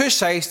two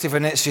sides to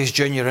Vinicius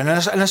Junior, and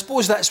I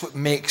suppose that's what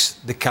makes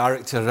the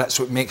character, that's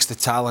what makes the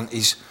talent.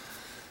 He's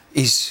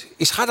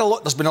had a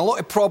lot. There's been a lot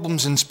of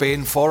problems in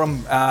Spain for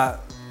him,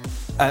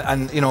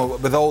 and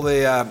with all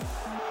the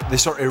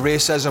sort of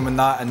racism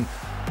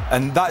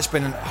and that's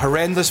been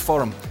horrendous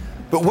for him.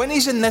 But when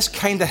he's in this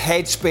kind of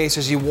headspace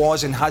as he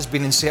was and has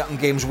been in certain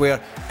games where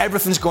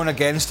everything's going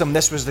against him,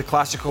 this was the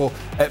Clásico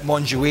at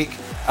Montjuic.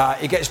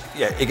 He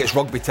gets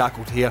rugby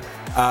tackled here.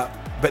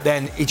 But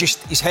then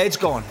his head's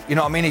gone. You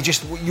know what I mean?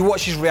 You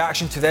watch his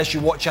reaction to this.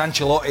 You watch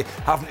Ancelotti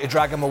having to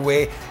drag him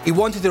away. He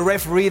wanted to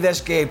referee this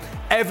game.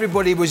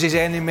 Everybody was his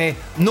enemy.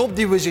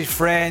 Nobody was his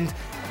friend,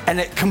 and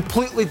it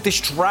completely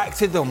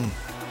distracted him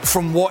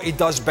from what he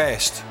does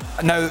best.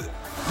 Now,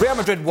 Real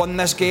Madrid won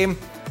this game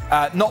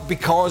not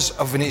because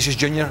of Vinicius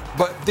Junior,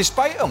 but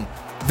despite him.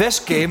 This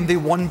game they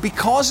won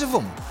because of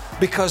him.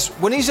 Because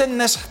when he's in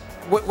this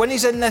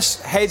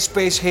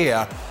headspace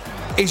here,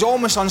 he's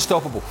almost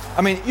unstoppable.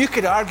 I mean, you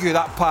could argue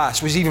that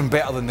pass was even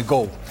better than the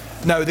goal.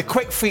 Now, the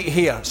quick feet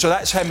here, so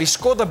that's him. He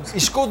scored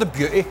the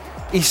beauty.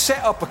 He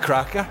set up a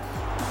cracker.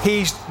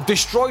 He's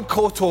destroyed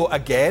Coto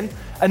again.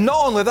 And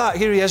not only that,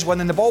 here he is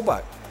winning the ball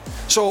back.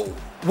 So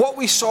what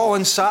we saw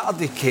on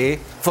Saturday, Kay,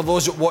 for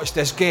those that watched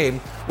this game,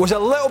 was a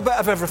little bit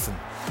of everything.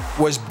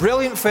 Was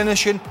brilliant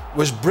finishing,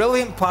 was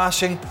brilliant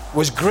passing,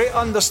 was great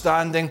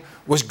understanding,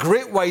 was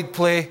great wide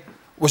play,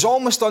 was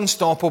almost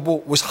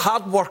unstoppable, was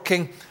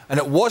hard-working, and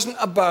it wasn't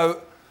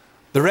about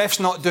the ref's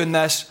not doing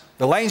this,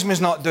 the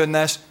linesman's not doing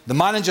this, the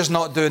manager's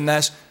not doing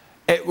this.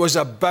 It was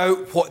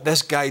about what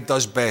this guy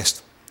does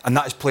best, and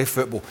that is play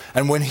football.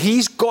 And when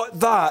he's got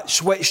that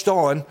switched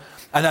on,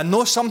 and I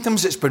know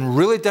sometimes it's been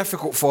really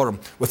difficult for him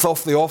with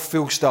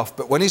off-field stuff,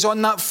 but when he's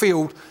on that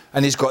field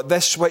and he's got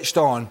this switched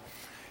on,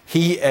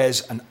 he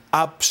is an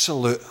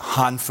absolute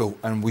handful,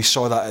 and we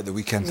saw that at the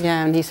weekend.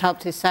 Yeah, and he's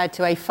helped his side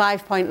to a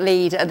 5-point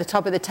lead at the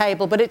top of the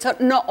table. But it's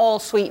not all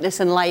sweetness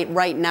and light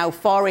right now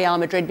for Real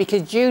Madrid,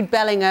 because Jude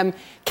Bellingham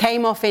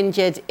came off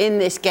injured in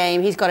this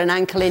game. He's got an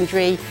ankle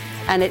injury,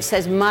 and it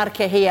says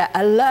Marca here,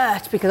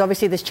 alert, because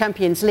obviously there's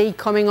Champions League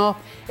coming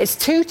up. It's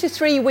 2 to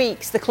 3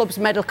 weeks, the club's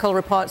medical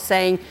report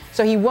saying,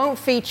 so he won't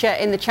feature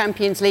in the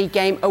Champions League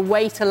game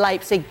away to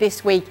Leipzig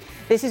this week.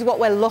 This is what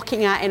we're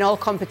looking at in all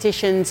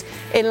competitions.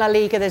 In La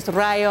Liga, there's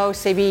Rayo,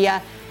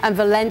 Sevilla and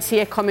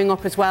Valencia coming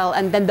up as well.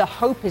 And then the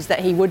hope is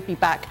that he would be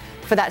back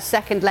for that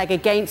second leg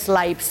against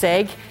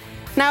Leipzig.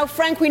 Now,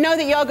 Frank, we know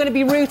that you're going to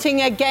be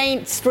rooting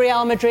against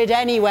Real Madrid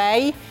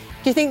anyway.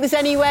 Do you think there's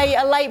any way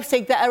a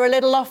Leipzig that are a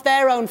little off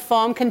their own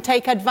form can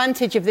take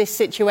advantage of this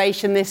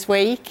situation this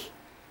week?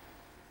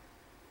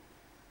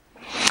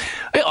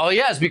 Oh,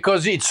 yes,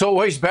 because it's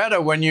always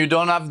better when you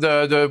don't have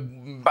the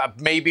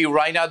maybe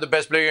right now the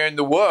best player in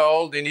the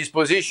world in his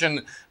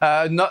position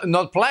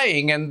not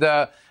playing,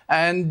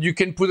 and you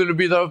can put a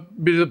little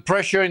bit of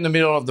pressure in the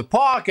middle of the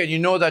park, and you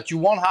know that you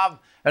won't have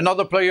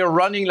another player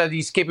running like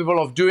he's capable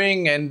of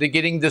doing and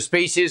getting the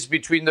spaces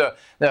between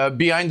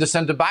behind the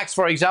centre backs,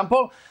 for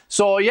example.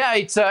 So yeah,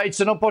 it's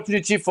an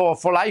opportunity for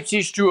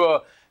Leipzig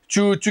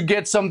to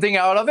get something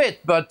out of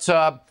it, but.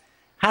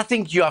 I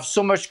think you have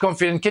so much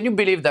confidence. Can you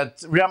believe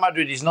that Real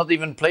Madrid is not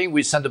even playing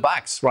with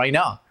centre-backs right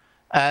now?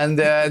 And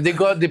they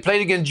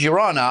played against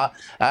Girona,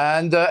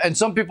 and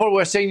some people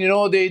were saying,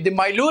 they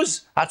might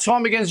lose at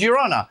home against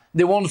Girona.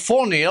 They won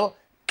 4-0,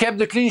 kept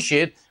the clean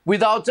sheet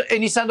without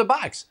any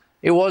centre-backs.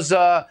 It was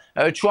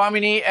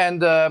Tchouaméni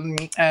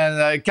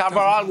and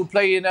Carvajal who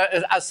play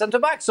as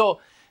centre-back. So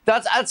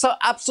that's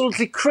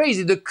absolutely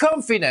crazy. The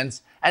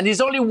confidence. And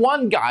there's only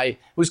one guy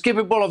who's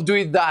capable of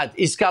doing that,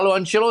 is Carlo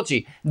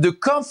Ancelotti. The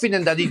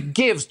confidence that he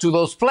gives to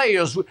those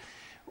players,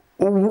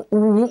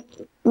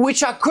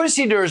 which are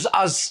considered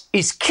as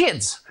his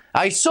kids.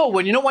 I saw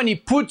when he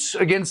put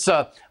against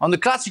on the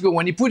Clásico,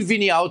 when he put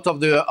Vini out of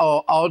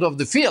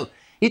the field,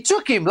 he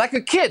took him like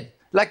a kid,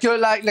 like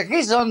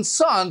his own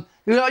son.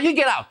 You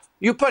get out,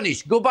 you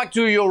punish, go back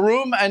to your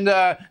room, and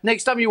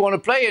next time you want to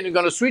play and you're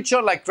going to switch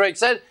on, like Craig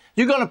said,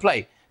 you're going to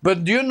play.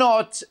 But you're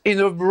not in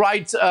the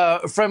right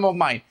frame of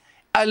mind.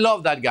 I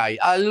love that guy.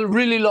 I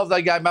really love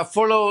that guy. I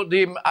followed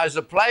him as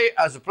a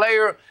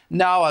player,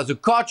 now as a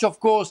coach, of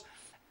course.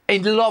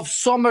 And he loves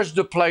so much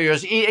the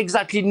players. He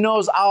exactly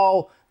knows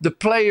how the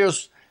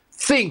players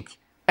think,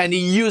 and he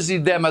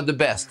uses them at their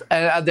best.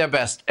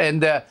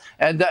 And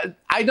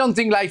I don't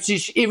think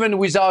Leipzig, even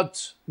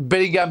without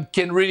Bellingham,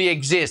 can really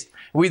exist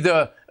with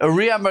a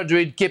Real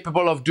Madrid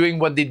capable of doing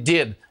what they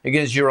did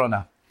against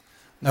Girona.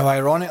 Now,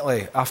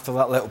 ironically, after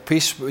that little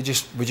piece we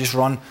just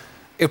run,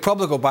 he'll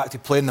probably go back to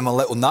playing them a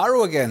little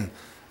narrow again,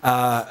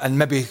 and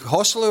maybe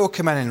Joselu will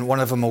come in and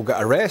one of them will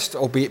get a rest,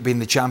 albeit being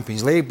the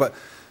Champions League. But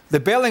the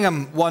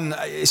Bellingham one,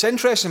 it's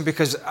interesting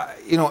because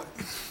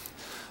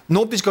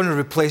nobody's going to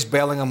replace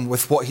Bellingham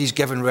with what he's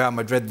given Real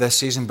Madrid this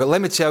season. But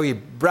let me tell you,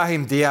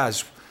 Brahim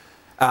Diaz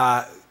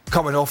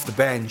coming off the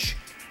bench.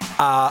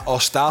 Or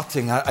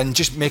starting and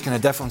just making a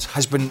difference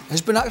has been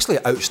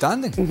actually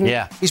outstanding. Mm-hmm.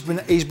 Yeah, he's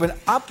been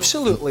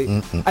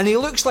absolutely, and he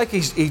looks like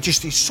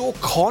he's so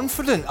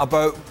confident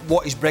about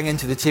what he's bringing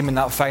to the team in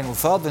that final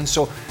third. And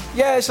so,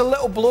 yeah, it's a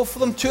little blow for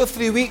them. 2 or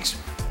 3 weeks,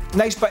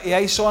 nice bit of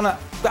ice on it.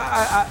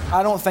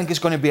 I don't think it's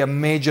going to be a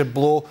major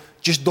blow.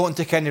 Just don't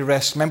take any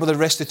risks. Remember the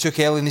risk they took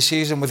early in the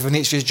season with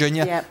Vinicius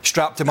Junior? Yep.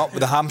 Strapped him up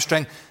with a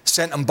hamstring,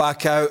 sent him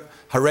back out.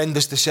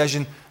 Horrendous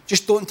decision.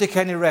 Just don't take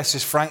any risks.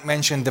 As Frank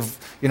mentioned,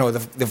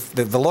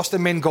 they've lost their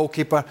main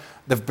goalkeeper.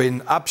 They've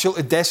been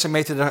absolutely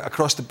decimated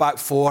across the back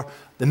four.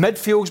 The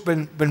midfield's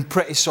been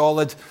pretty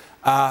solid,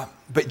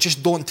 but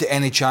just don't take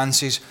any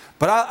chances.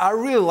 But I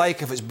really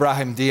like if it's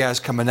Brahim Diaz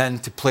coming in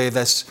to play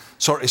this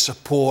sort of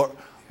support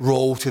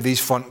role to these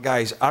front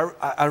guys.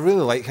 I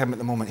really like him at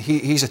the moment.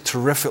 He's a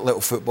terrific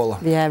little footballer.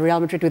 Yeah, Real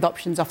Madrid with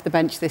options off the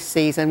bench this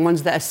season,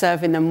 ones that are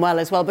serving them well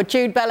as well. But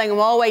Jude Bellingham,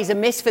 always a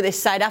miss for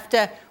this side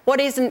after what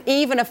isn't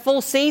even a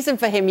full season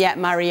for him yet,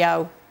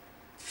 Mario.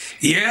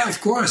 Yeah, of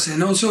course.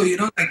 And also,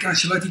 like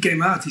Ancelotti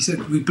came out, he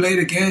said, we played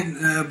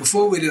again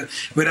before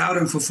without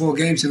him for 4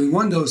 games and we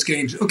won those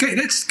games. Okay,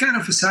 that's kind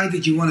of a side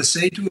that you want to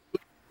say to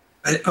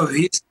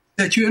his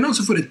statue, and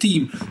also for the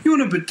team. You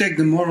want to protect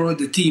the moral of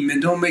the team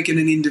and don't make it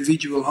an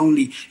individual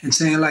only and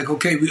saying like,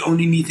 okay, we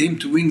only need him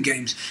to win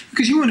games,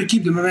 because you want to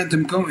keep the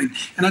momentum going.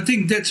 And I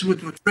think that's what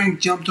Frank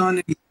jumped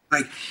on.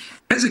 Like,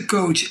 as a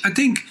coach, I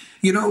think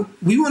you know,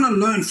 we want to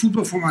learn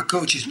football from our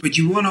coaches, but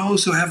you want to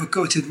also have a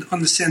coach that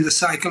understands the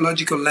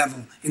psychological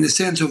level, in the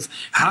sense of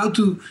how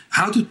to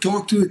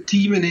talk to a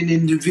team and an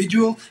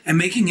individual and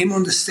making him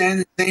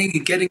understand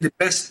and getting the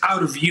best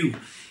out of you.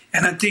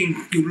 And I think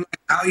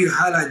how you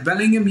highlight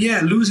Bellingham,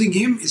 losing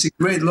him is a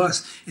great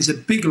loss. It's a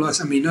big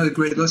loss. I mean, not a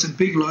great loss, a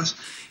big loss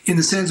in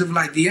the sense of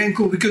like the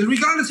ankle. Because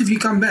regardless if you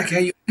come back,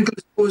 your ankle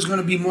is always going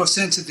to be more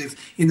sensitive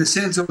in the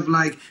sense of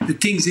like the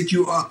things that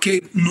you are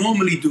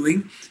normally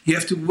doing. You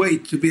have to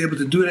wait to be able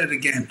to do that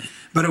again.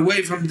 But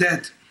away from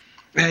that,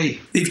 hey,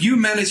 if you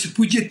manage to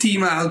put your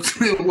team out,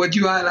 what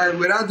you highlighted,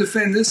 without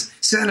defenders,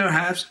 center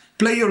halves,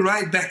 play your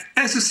right back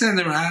as a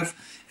center half,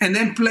 and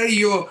then play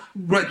your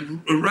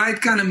right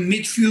kind of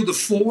midfielder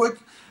forward,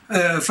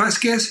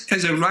 Vasquez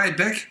as a right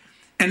back,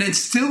 and then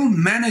still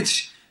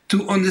manage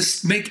to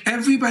make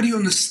everybody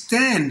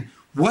understand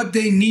what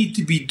they need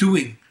to be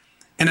doing.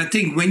 And I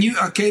think when you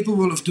are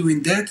capable of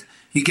doing that,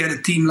 you get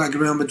a team like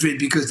Real Madrid,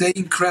 because they're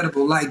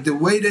incredible. Like the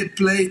way they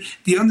play,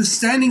 the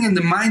understanding and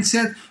the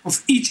mindset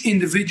of each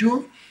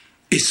individual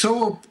is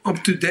so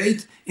up to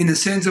date, in the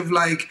sense of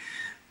like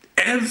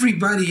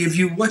everybody, if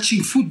you're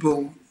watching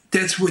football,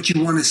 that's what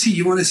you want to see.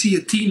 You want to see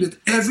a team that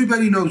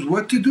everybody knows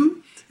what to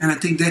do. And I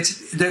think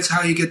that's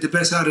how you get the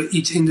best out of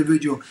each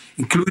individual,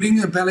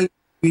 including a Bellingham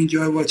we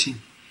enjoy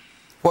watching.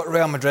 What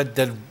Real Madrid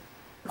did,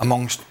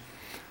 amongst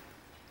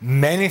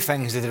many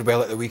things they did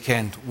well at the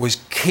weekend, was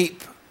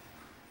keep...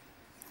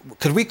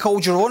 Could we call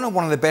Girona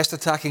one of the best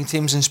attacking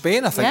teams in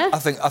Spain? I think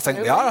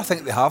they are. I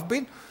think they have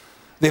been.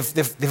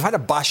 They've had a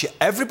bash at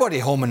everybody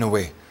home and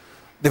away.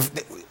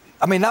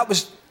 I mean, that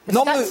was... The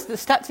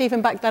stats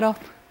even back that up.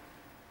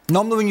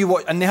 Normally when you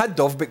watch... And they had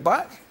Dovbyk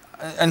back.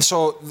 And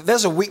so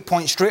there's a weak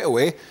point straight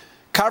away.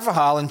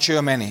 Carvajal and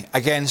Tchouaméni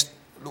against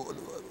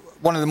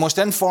one of the most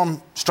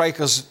informed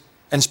strikers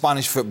in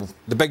Spanish football,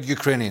 the big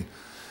Ukrainian.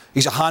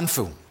 He's a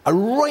handful, a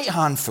right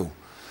handful.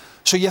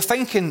 So you're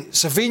thinking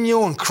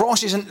Savinho and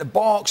crosses into the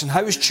box, and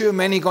how is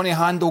Tchouaméni going to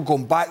handle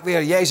going back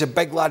there? Yeah, he's a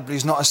big lad, but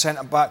he's not a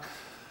centre-back.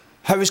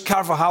 How is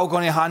Carvajal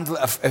going to handle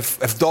it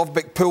if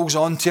Dovbyk pulls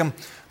onto him?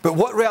 But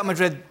what Real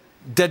Madrid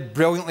did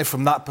brilliantly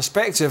from that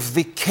perspective,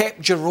 they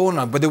kept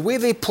Girona, with the way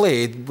they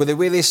played, with the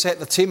way they set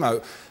the team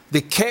out,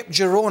 they kept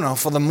Girona,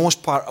 for the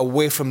most part,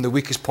 away from the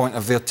weakest point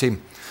of their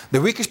team. The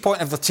weakest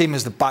point of the team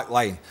is the back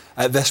line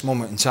at this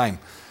moment in time.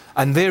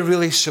 And they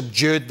really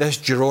subdued this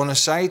Girona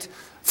side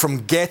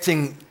from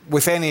getting,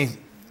 with any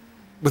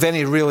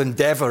real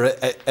endeavour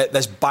at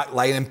this back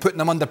line and putting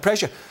them under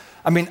pressure.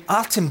 I mean,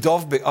 Artem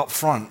Dovbyk up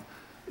front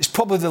is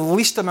probably the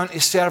least amount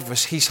of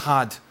service he's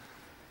had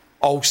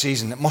all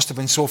season. It must have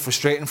been so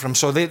frustrating for him.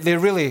 So they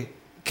really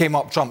came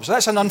up trumps. So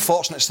that's an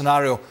unfortunate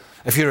scenario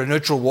if you're a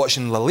neutral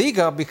watching La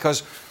Liga,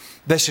 because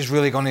this is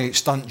really going to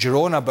stunt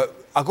Girona. But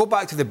I'll go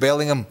back to the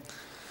Bellingham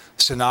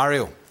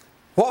scenario.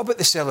 What about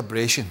the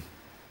celebration?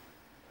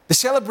 The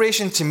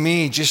celebration, to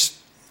me,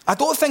 I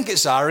don't think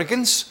it's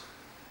arrogance.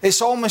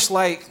 It's almost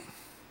like,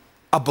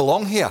 I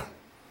belong here.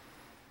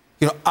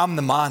 You know, I'm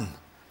the man.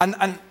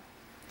 And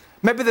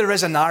maybe there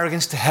is an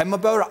arrogance to him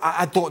about it.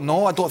 I don't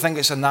know. I don't think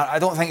he's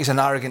an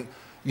arrogant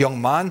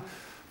young man.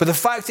 But the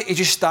fact that he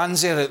just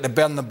stands there at the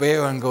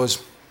Bernabeu and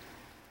goes,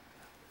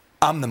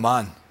 I'm the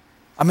man.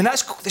 I mean,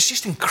 that's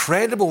just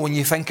incredible when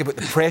you think about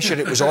the pressure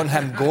it was on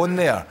him going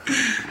there,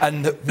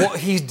 and what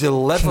he's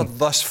delivered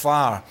thus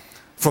far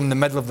from the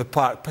middle of the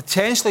park.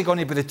 Potentially going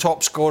to be the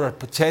top scorer,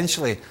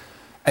 potentially,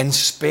 in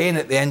Spain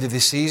at the end of the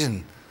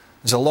season.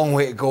 There's a long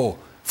way to go.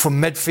 From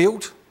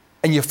midfield,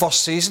 in your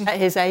first season. At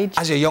his age.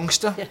 As a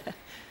youngster. Yeah.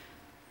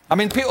 I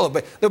mean, there'll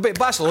be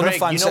Barcelona Craig,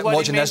 fans sitting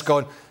watching this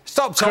going,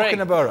 stop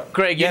talking about it.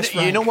 Craig, yes,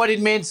 you know what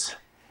it means?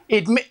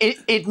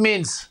 It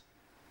means,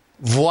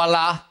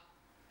 voila,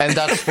 and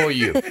that's for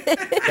you.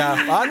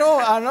 Yeah, I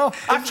know.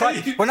 I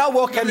try. When I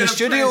walk in the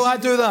studio, I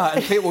do that,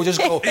 and people just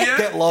go,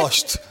 get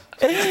lost.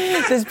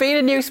 There's been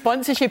a new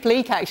sponsorship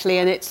leak, actually,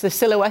 and it's the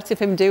silhouette of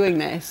him doing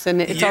this,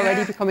 and it's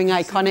already becoming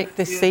iconic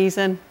this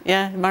season.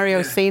 Yeah,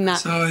 Mario's seen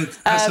that.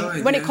 I saw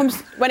it, when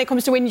it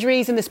comes to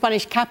injuries in the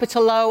Spanish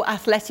capital, though,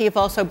 Atleti have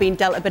also been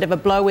dealt a bit of a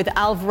blow with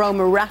Alvaro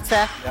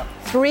Morata. Yep.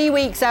 3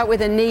 weeks out with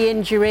a knee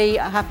injury.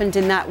 It happened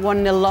in that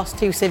 1-0 loss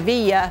to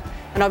Sevilla,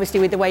 and obviously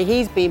with the way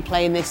he's been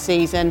playing this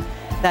season,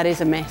 that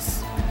is a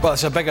miss. Well,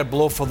 it's a bigger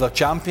blow for the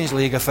Champions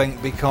League, I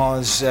think,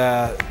 because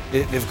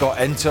they've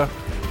got Inter,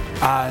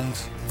 and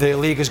the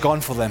league is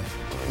gone for them.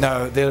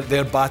 Now,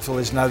 their battle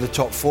is now the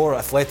top four.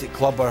 Athletic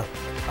Club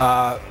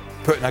are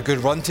putting a good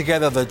run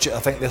together. I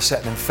think they're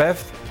sitting in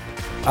fifth.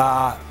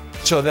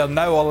 So they're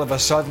now all of a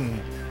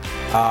sudden,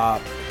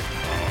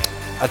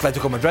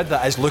 Atletico Madrid,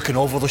 that is looking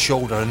over the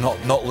shoulder and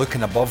not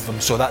looking above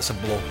them. So that's a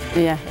blow.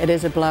 Yeah, it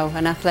is a blow.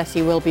 And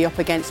Atleti will be up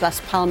against Las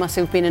Palmas,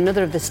 who've been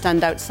another of the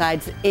standout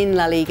sides in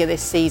La Liga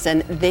this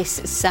season, this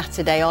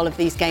Saturday. All of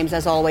these games,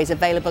 as always,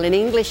 available in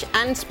English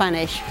and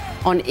Spanish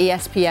on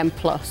ESPN+.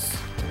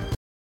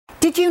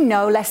 Did you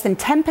know less than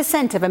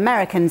 10% of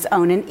Americans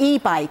own an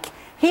e-bike?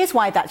 Here's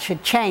why that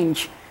should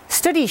change.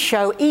 Studies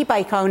show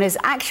e-bike owners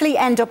actually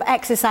end up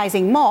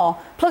exercising more,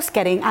 plus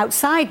getting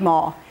outside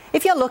more.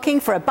 If you're looking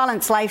for a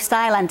balanced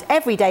lifestyle and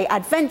everyday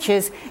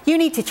adventures, you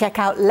need to check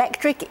out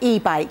Lectric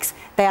e-bikes.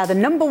 They are the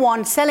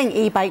 #1 selling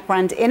e-bike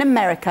brand in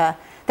America.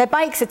 Their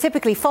bikes are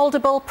typically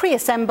foldable,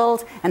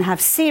 pre-assembled, and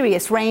have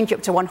serious range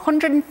up to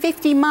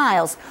 150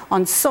 miles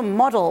on some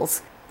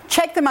models.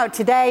 Check them out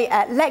today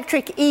at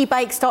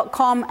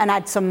lectricebikes.com and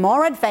add some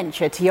more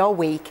adventure to your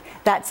week.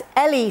 That's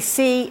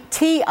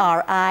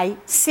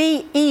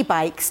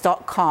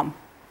lectricebikes.com.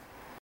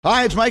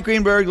 Hi, it's Mike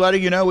Greenberg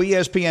letting you know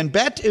ESPN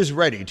Bet is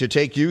ready to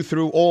take you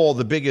through all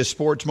the biggest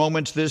sports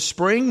moments this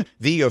spring.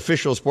 The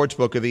official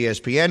sportsbook of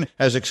ESPN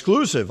has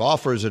exclusive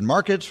offers and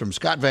markets from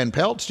Scott Van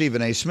Pelt,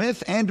 Stephen A.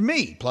 Smith, and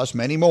me, plus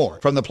many more.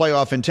 From the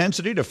playoff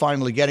intensity to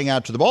finally getting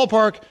out to the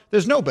ballpark,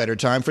 there's no better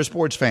time for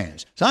sports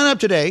fans. Sign up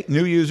today.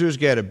 New users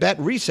get a bet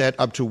reset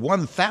up to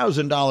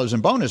 $1,000 in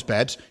bonus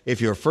bets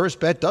if your first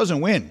bet doesn't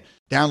win.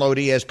 Download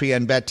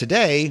ESPN Bet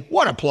today.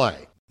 What a play.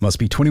 Must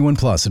be 21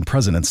 plus and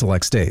present in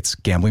select states.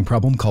 Gambling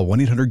problem? Call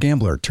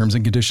 1-800-GAMBLER. Terms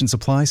and conditions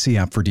apply. See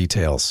app for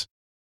details.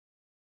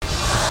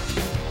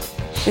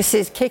 This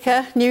is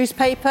Kicker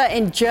newspaper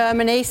in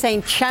Germany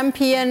saying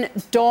champion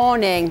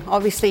dawning.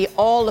 Obviously,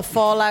 all the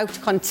fallout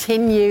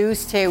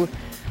continues to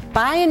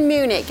Bayern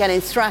Munich getting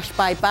thrashed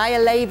by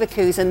Bayer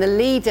Leverkusen, the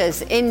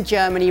leaders in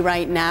Germany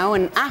right now.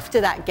 And after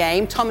that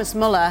game, Thomas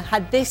Müller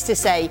had this to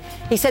say.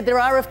 He said, there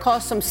are, of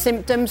course, some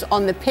symptoms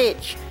on the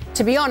pitch.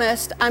 To be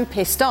honest, I'm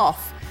pissed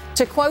off.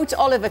 To quote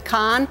Oliver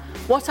Kahn,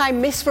 what I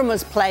miss from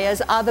us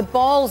players are the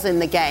balls in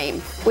the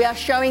game. We are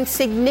showing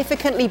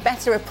significantly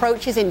better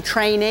approaches in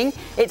training.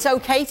 It's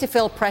okay to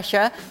feel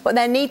pressure, but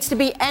there needs to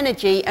be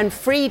energy and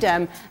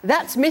freedom.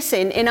 That's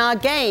missing in our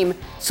game.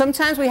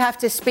 Sometimes we have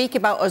to speak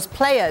about us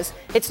players.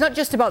 It's not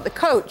just about the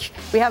coach.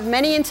 We have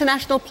many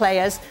international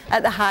players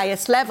at the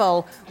highest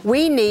level.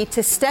 We need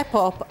to step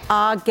up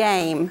our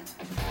game.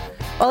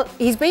 Well,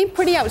 he's been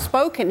pretty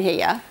outspoken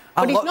here,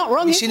 but he's not wrong,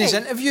 Have you seen his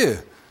interview?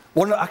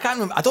 I can't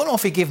remember. I don't know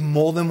if he gave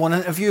more than one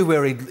interview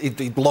where he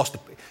lost.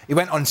 He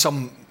went on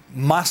some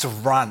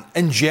massive rant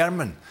in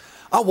German.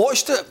 I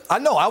watched it. I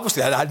know,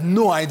 obviously, I had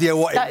no idea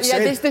what he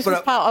said. This was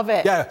part of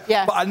it.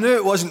 Yeah, but I knew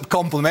it wasn't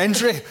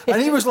complimentary.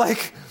 And he was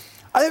like,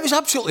 it was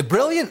absolutely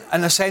brilliant in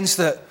the sense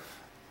that,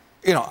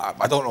 you know,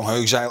 I don't know how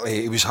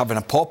exactly he was having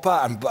a pop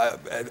at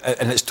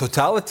in its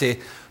totality,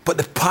 but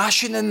the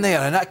passion in there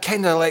and that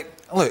kind of like,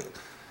 look,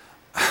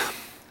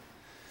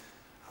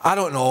 I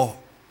don't know.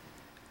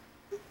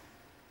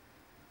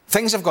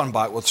 Things have gone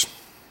backwards.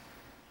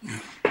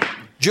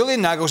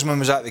 Julian Nagelsmann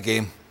was at the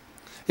game.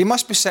 He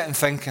must be sitting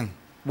thinking,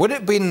 would it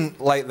have been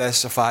like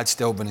this if I had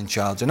still been in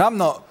charge? And I'm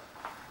not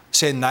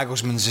saying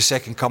Nagelsmann's the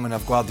second coming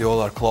of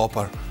Guardiola or Klopp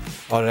or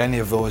any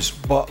of those,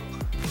 but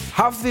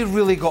have they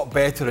really got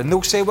better? And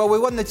they'll say, well, we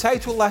won the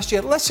title last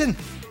year. Listen,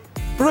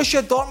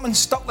 Borussia Dortmund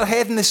stuck their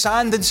head in the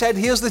sand and said,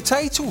 here's the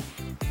title.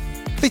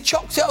 They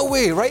chucked it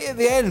away right at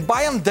the end.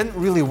 Bayern didn't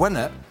really win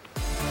it.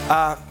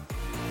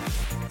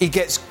 He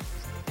gets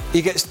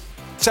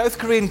South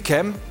Korean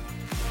Kim.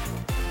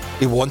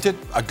 He wanted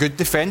a good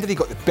defender. He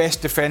got the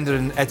best defender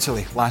in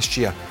Italy last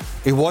year.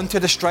 He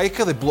wanted a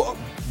striker. They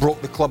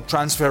broke the club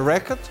transfer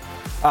record.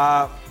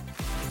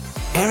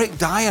 Eric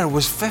Dyer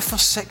was 5th or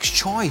 6th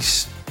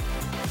choice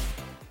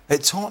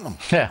at Tottenham.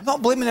 Yeah. I'm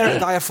not blaming Eric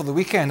Dyer for the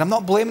weekend. I'm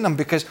not blaming him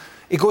because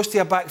he goes to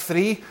a back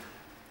three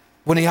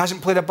when he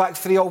hasn't played a back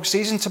three all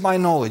season, to my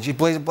knowledge. He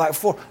plays a back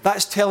four.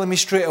 That's telling me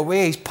straight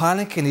away he's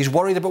panicking. He's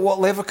worried about what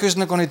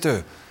Leverkusen are going to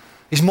do.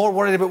 He's more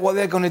worried about what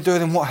they're going to do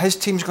than what his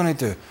team's going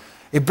to do.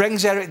 He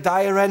brings Eric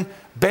Dyer in.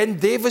 Ben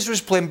Davies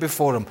was playing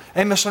before him.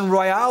 Emerson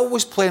Royale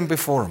was playing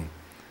before him.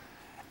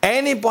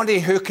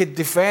 Anybody who could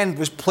defend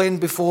was playing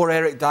before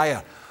Eric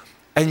Dyer.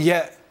 And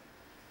yet,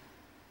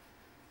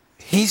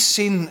 he's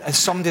seen as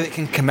somebody that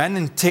can come in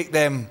and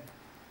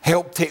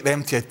help take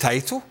them to a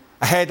title.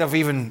 Ahead of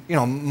even,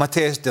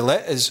 Matthias de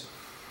Ligt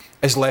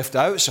is left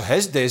out, so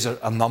his days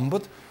are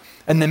numbered.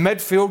 In the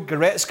midfield,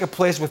 Goretzka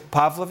plays with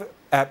Pavlovic.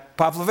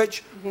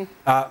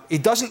 Mm-hmm. He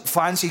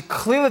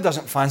clearly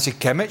doesn't fancy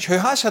Kimmich, who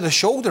has had a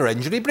shoulder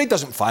injury, but he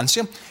doesn't fancy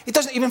him. He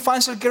doesn't even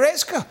fancy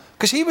Goretzka,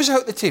 because he was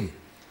out the team.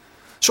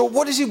 So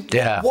what is he?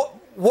 Yeah.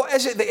 What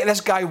is it that this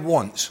guy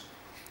wants?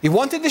 He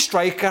wanted the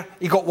striker,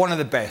 he got one of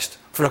the best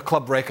for a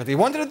club record. He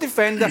wanted a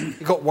defender,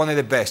 he got one of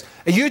the best.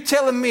 Are you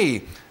telling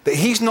me that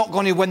he's not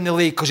going to win the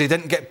league because he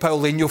didn't get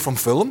Paulinho from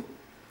Fulham?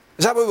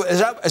 Is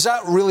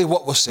that really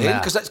what we're saying?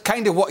 Because that's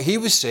kind of what he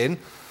was saying.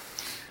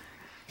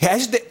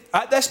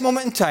 At this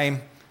moment in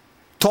time,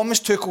 Thomas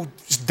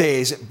Tuchel's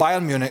days at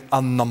Bayern Munich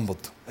are numbered.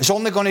 It's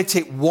only going to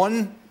take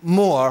one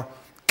more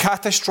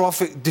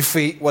catastrophic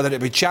defeat, whether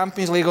it be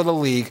Champions League or the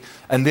league,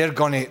 and they're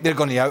going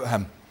to out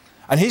him.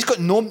 And he's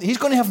going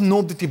to have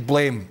nobody to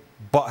blame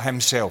but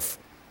himself.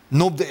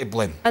 Nobody to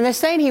blame. And they're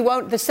saying he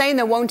won't. They're saying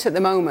they won't at the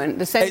moment.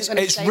 They're saying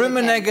it's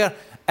Rummenigge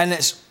and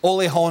it's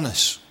Ole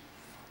Hoeneß.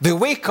 They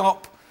wake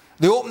up,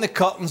 they open the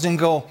curtains and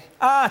go,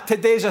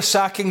 today's a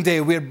sacking day.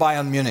 We're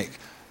Bayern Munich.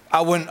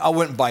 I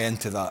wouldn't buy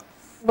into that.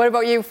 What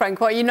about you, Frank?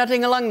 What are you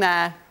nodding along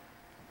there?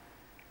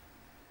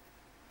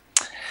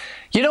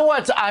 You know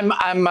what?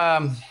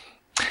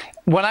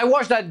 when I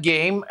watched that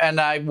game and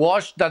I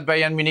watched that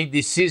Bayern Munich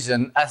this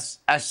season, as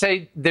I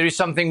said, there is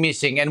something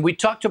missing. And we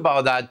talked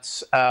about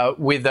that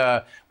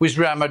with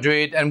Real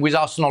Madrid and with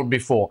Arsenal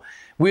before.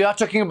 We are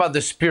talking about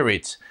the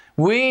spirit.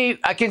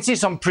 I can see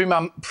some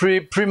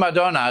prima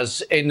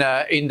donnas in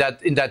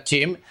that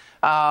team.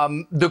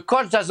 The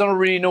coach doesn't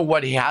really know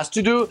what he has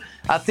to do.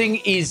 I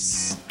think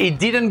he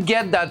didn't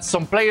get that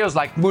some players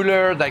like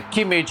Müller, like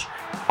Kimmich,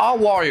 are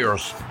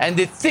warriors, and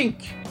they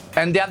think.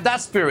 And they have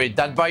that spirit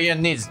that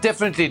Bayern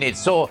definitely needs.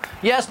 So,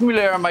 yes,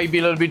 Müller might be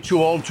a little bit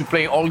too old to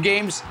play all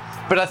games,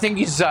 but I think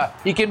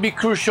he can be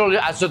crucial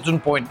at a certain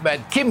point.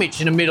 But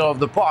Kimmich in the middle of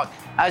the park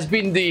has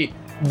been the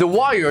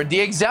warrior, the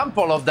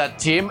example of that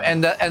team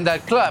and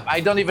that club.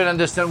 I don't even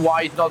understand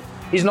why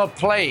he's not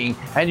playing,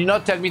 and you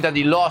not tell me that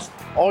he lost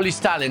all his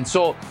talent.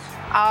 So,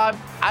 I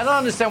don't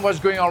understand what's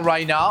going on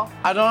right now.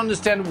 I don't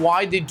understand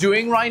why they're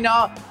doing right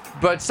now,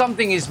 but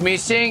something is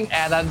missing,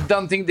 and I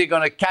don't think they're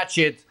going to catch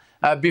it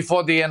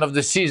before the end of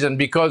the season,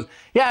 because,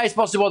 yeah, it's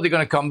possible they're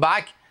going to come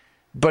back,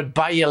 but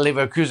Bayer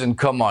Leverkusen,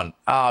 come on.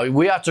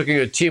 We are talking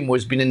a team who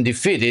has been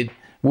undefeated,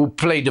 who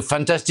played a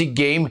fantastic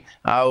game,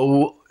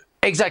 who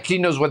exactly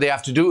knows what they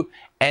have to do,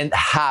 and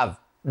have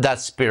that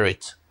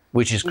spirit,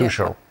 which is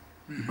crucial.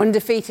 Yeah.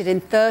 Undefeated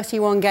in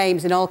 31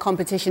 games in all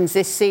competitions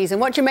this season.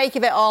 What do you make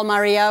of it all,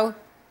 Mario?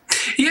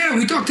 Yeah,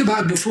 we talked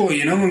about before,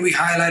 when we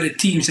highlighted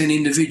teams and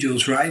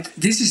individuals, right?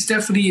 This is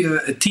definitely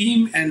a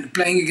team and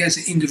playing against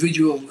an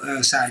individual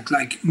side.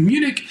 Like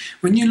Munich,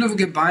 when you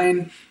look at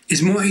Bayern,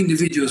 is more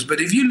individuals.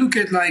 But if you look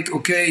at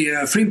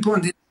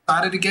Frimpong didn't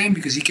start the game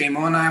because he came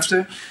on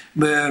after.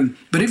 But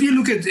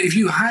if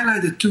you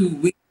highlight the two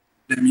wings,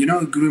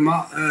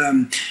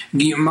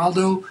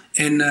 Grimaldo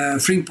and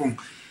Frimpong,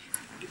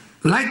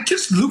 like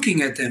just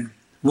looking at them,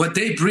 what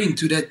they bring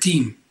to that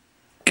team.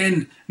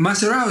 And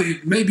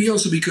Mazraoui, maybe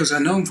also because I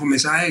know him from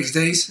his Ajax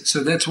days,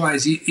 so that's why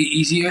it's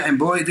easier. And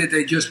boy, that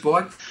they just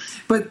bought.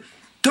 But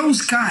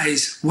those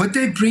guys, what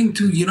they bring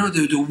to,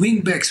 the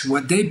wing backs,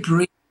 what they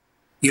bring,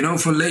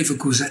 for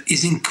Leverkusen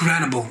is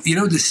incredible.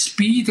 The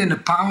speed and the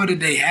power that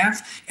they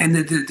have, and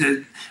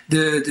the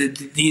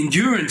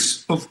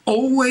endurance of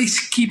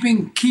always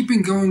keeping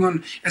going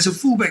on as a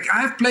fullback.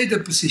 I've played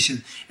that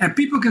position, and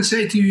people can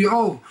say to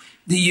you,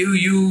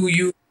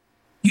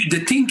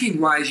 the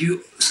thinking-wise,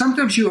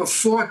 sometimes you're a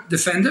fourth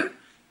defender,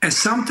 and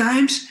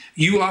sometimes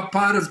you are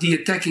part of the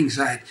attacking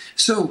side.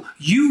 So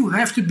you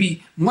have to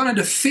be one of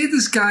the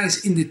fittest guys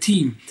in the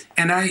team.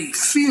 And I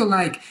feel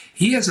like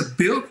he has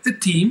built a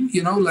team,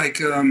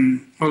 like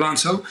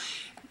Alonso,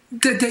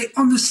 that they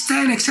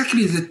understand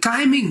exactly the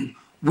timing,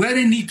 where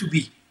they need to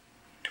be.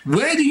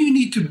 Where do you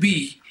need to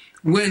be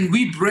when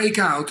we break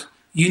out?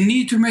 You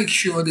need to make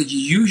sure that you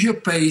use your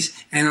pace.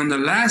 And on the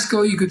last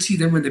goal, you could see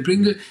them when they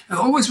bring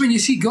always when you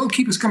see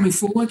goalkeepers coming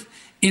forward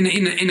in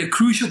a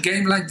crucial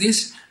game like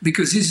this,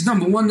 because this is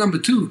number one, number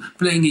two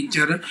playing each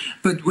other.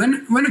 But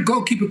when a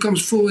goalkeeper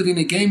comes forward in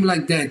a game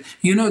like that,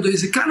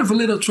 there's a kind of a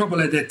little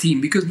trouble at that team.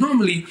 Because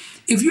normally,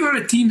 if you are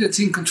a team that's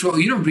in control,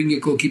 you don't bring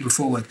your goalkeeper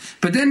forward.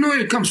 But then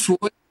Neuer comes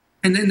forward,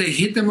 and then they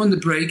hit them on the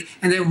break.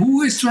 And then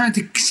who is trying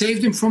to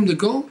save them from the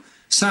goal?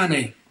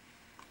 Sané.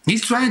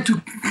 He's trying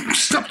to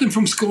stop them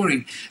from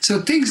scoring.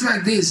 So things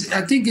like this,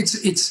 I think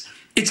it's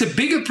a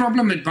bigger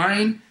problem at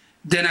Bayern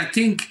than I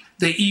think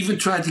they even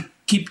try to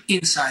keep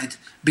inside.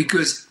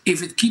 Because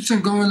if it keeps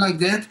on going like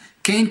that,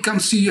 Kane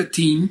comes to your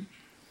team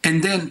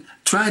and then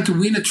trying to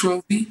win a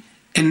trophy,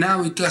 and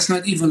now it does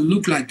not even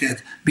look like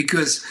that.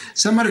 Because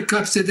some of the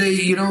cups that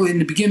they, in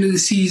the beginning of the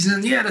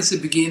season, yeah, that's the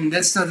beginning,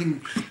 that's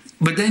nothing.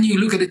 But then you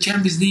look at the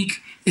Champions League,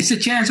 it's a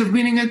chance of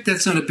winning it,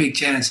 that's not a big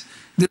chance.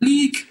 The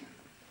league,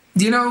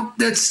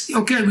 that's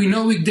okay. We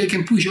know they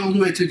can push all the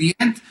way to the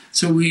end.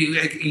 So you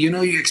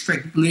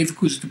expect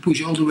Leverkusen to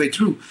push all the way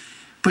through.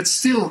 But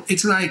still,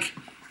 it's like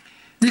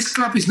this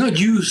club is not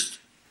used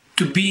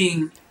to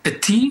being a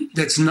team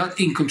that's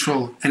not in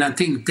control. And I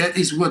think that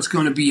is what's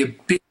going to be a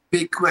big,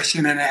 big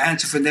question and an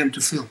answer for them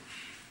to fill.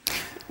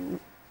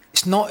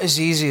 It's not as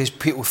easy as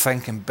people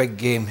think in big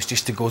games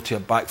just to go to a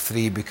back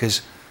three,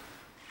 because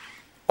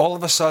all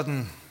of a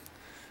sudden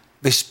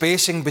the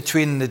spacing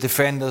between the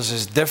defenders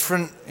is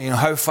different.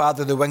 How far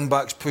do the wing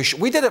backs push?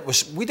 We did it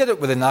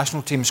with the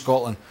national team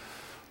Scotland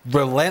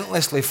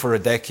relentlessly for a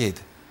decade,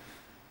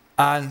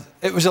 and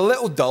it was a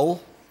little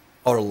dull,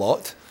 or a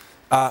lot,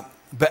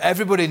 but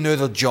everybody knew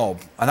their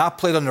job. And I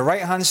played on the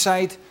right hand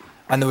side,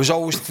 and there was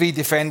always three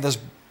defenders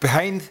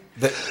behind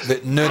that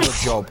knew their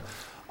job.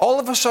 All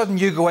of a sudden,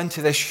 you go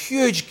into this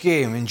huge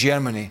game in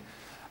Germany,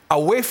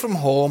 away from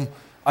home.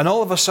 And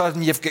all of a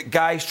sudden, you've got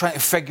guys trying to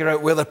figure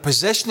out where their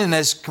positioning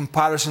is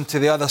comparison to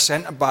the other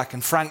centre-back.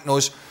 And Frank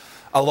knows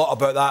a lot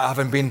about that,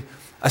 having been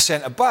a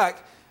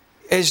centre-back,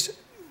 is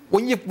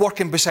when you're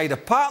working beside a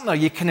partner,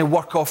 you kind of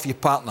work off your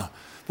partner.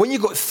 When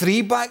you've got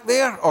three back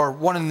there, or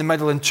one in the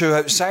middle and two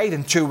outside,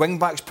 and two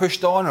wing-backs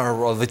pushed on,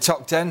 or they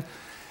tucked in,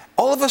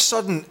 all of a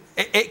sudden,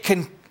 it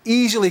can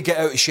easily get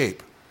out of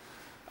shape.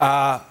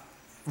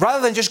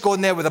 Rather than just going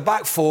there with a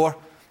back four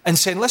and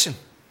saying, listen,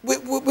 we're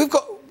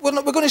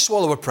going to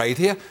swallow our pride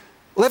here.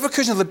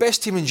 Leverkusen are the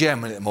best team in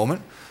Germany at the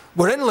moment.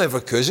 We're in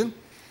Leverkusen.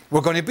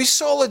 We're going to be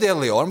solid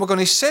early on. We're going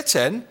to sit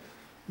in.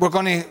 We're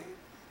going to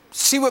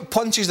see what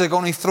punches they're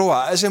going to throw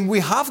at us, and we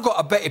have got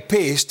a bit of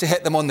pace to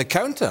hit them on the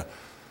counter.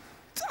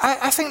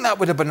 I think that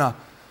would have been a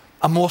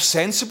more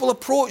sensible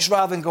approach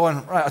rather than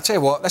going, right, I'll tell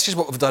you what, this is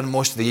what we've done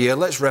most of the year.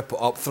 Let's rip it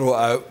up, throw it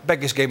out.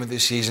 Biggest game of the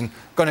season.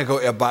 Going to go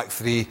to a back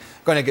three.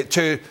 Going to get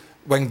 2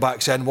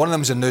 wing-backs in. One of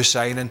them's a new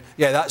signing.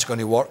 Yeah, that's going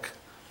to work.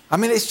 I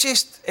mean,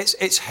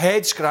 it's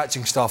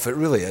head-scratching stuff. It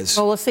really is.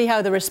 Well, we'll see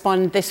how they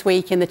respond this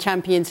week in the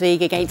Champions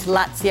League against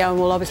Lazio, and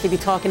we'll obviously be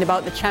talking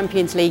about the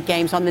Champions League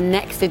games on the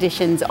next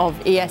editions of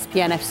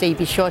ESPN FC.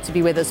 Be sure to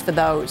be with us for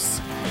those.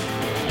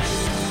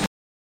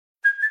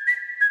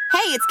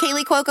 Hey, it's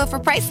Kaylee Cuoco for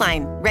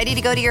Priceline. Ready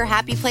to go to your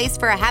happy place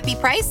for a happy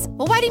price?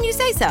 Well, why didn't you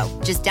say so?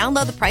 Just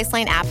download the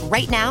Priceline app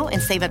right now and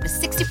save up to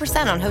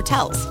 60% on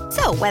hotels.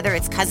 So whether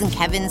it's Cousin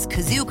Kevin's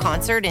Kazoo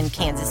Concert in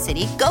Kansas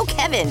City, go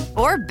Kevin,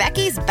 or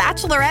Becky's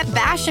Bachelorette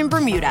Bash in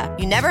Bermuda,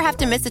 you never have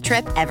to miss a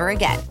trip ever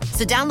again.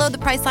 So download the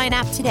Priceline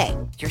app today.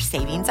 Your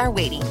savings are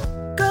waiting.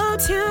 Go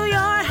to your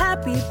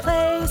happy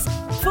place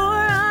for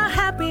a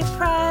happy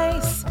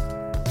price.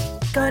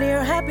 Go to your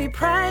happy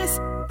price,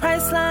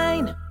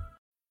 Priceline.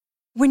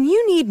 When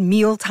you need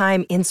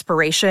mealtime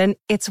inspiration,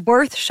 it's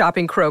worth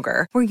shopping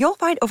Kroger, where you'll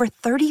find over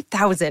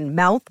 30,000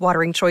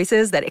 mouth-watering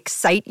choices that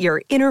excite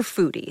your inner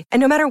foodie. And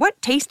no matter what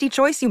tasty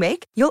choice you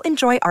make, you'll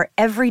enjoy our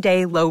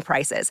everyday low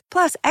prices,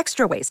 plus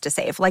extra ways to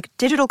save, like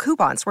digital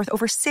coupons worth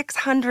over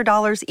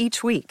 $600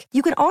 each week.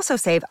 You can also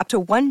save up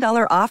to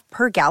 $1 off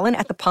per gallon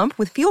at the pump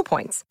with fuel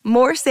points.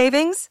 More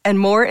savings and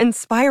more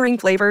inspiring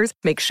flavors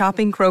make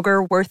shopping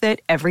Kroger worth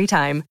it every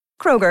time.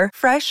 Kroger,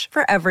 fresh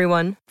for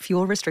everyone.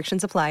 Fuel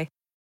restrictions apply.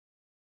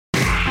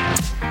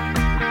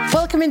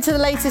 Welcome into the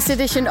latest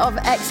edition of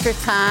Extra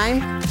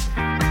Time.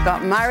 We've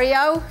got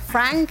Mario,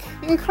 Frank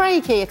and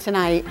Craig here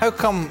tonight. How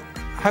come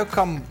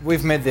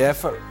we've made the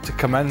effort to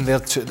come in there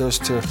to those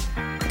two?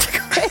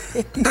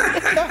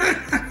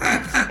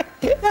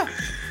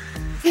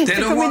 They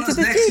don't want us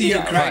next to you,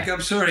 Craig.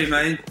 I'm sorry,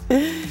 mate.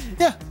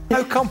 Yeah,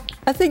 how come?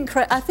 I think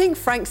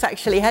Frank's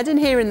actually heading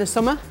here in the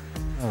summer.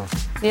 Oh.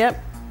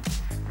 Yep.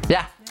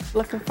 Yeah.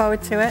 Looking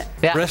forward to it.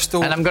 Yeah.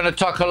 Bristol. And I'm going to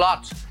talk a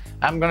lot.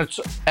 I'm going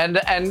to and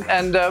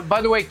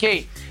by the way,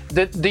 Kate,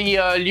 the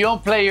Lyon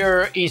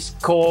player is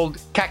called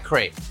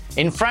Cacré.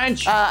 In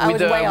French,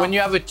 when you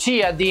have a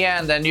T at the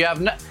end and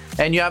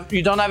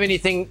you don't have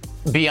anything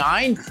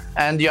behind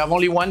and you have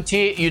only one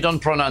T, you don't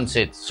pronounce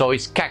it. So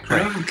it's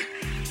Cacré.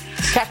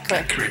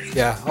 Cacré.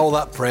 Yeah, all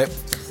that prep.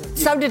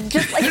 Sounded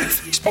just like You're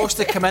supposed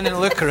to come in and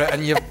look at it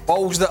and you've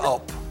ballsed it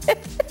up.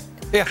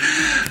 Yeah.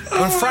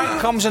 When Frank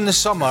comes in the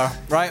summer,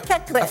 right?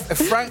 If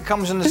Frank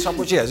comes in the summer,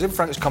 which if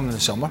Frank's coming in the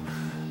summer,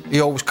 he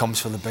always comes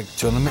for the big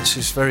tournaments.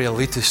 He's very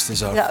elitist,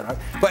 as right?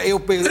 But he'll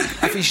be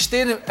if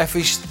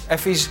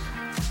he's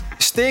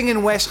staying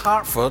in West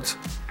Hartford,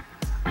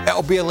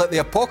 it'll be like the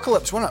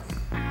apocalypse, won't it?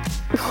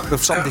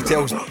 If somebody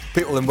tells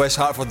people in West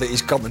Hartford that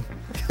he's coming,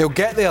 he'll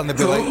get there and they'll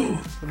be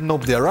like, there's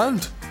nobody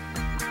around.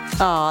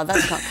 Oh,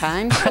 that's not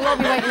kind. We'll all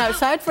be waiting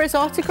outside for his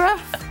autograph.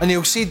 And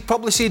he'll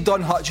probably see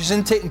Don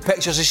Hutchison taking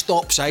pictures of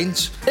stop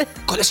signs.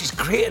 God, this is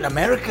great in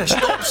America.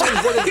 Stop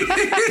signs.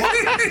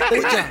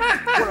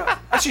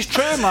 This is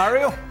true,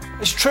 Mario.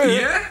 It's true.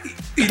 Yeah?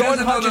 He Don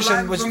doesn't know the Hutchison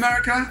life was of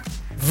America?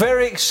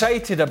 very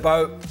excited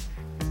about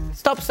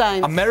stop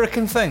signs.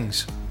 American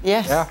things.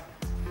 Yes. Yeah.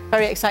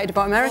 Very excited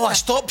about America. Oh, a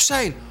stop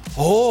sign.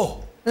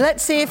 Oh.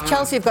 Let's see if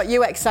Chelsea have got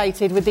you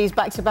excited with these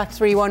back-to-back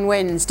 3-1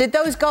 wins. Did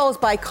those goals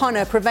by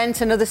Connor prevent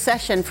another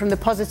session from the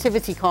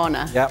positivity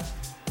corner? Yep,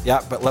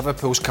 but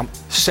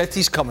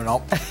City's coming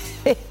up.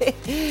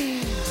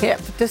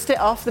 Yep, dust it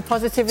off. The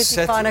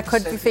positivity corner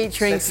could be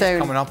featuring soon.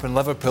 Coming up in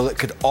Liverpool, it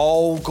could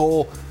all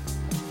go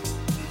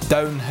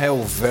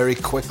downhill very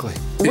quickly.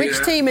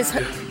 Which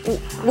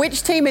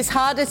team is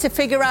harder to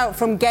figure out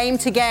from game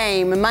to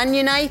game, Man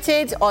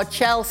United or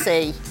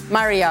Chelsea?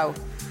 Mario.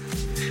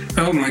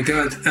 Oh my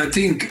God! I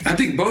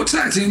think both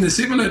sides are in a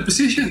similar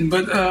position.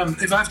 But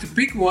if I have to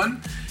pick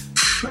one,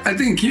 I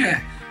think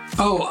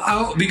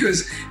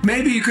because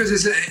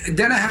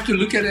then I have to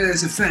look at it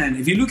as a fan.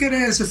 If you look at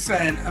it as a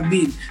fan, I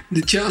mean,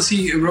 the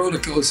Chelsea roller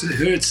coaster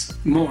hurts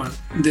more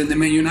than the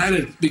Man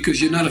United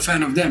because you're not a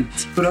fan of them.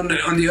 But on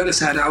the other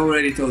side, I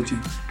already told you,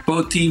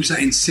 both teams are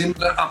in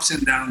similar ups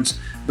and downs.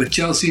 But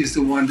Chelsea is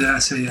the one that I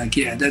say,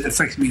 that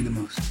affects me the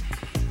most.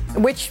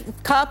 Which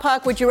car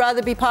park would you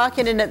rather be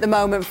parking in at the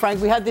moment,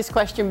 Frank? We had this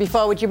question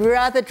before. Would you be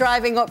rather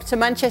driving up to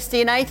Manchester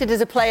United as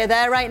a player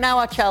there right now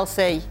or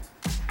Chelsea?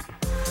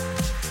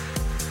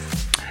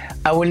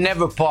 I will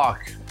never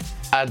park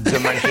at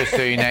the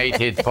Manchester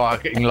United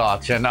parking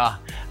lot.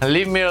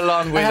 Leave me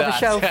alone with that. I have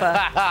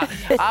a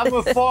chauffeur. I'm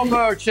a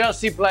former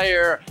Chelsea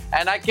player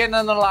and I can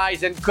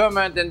analyze and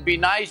comment and be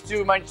nice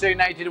to Manchester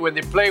United when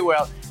they play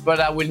well,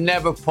 but I will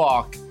never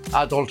park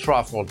at Old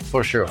Trafford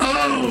for sure.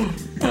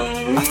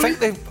 I think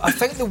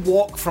the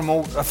walk from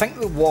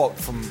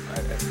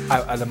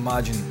I'd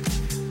imagine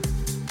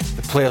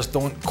the players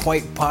don't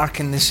quite park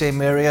in the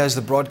same area as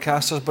the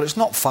broadcasters, but it's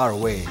not far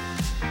away.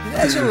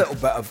 It's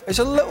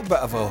a little bit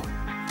of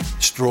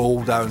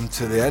stroll down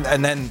to the end,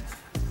 and then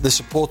the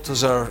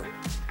supporters are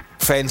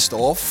fenced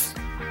off.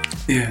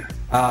 Yeah.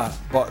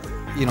 But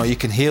you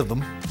can hear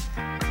them.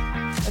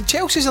 And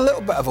Chelsea's a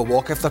little bit of a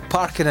walk if they're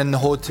parking in the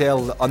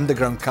hotel, the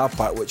underground car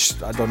park, which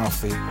I don't know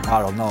if they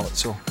are or not.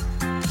 So,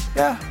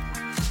 yeah.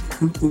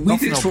 We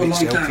did for a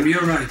long time.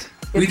 You're right.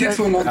 We did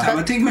for a long time.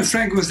 I think when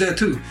Frank was there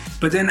too.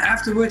 But then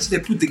afterwards they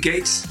put the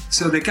gates,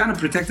 so they kind of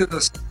protected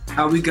us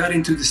how we got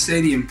into the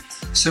stadium.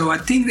 So I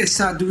think they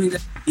start doing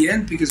that at the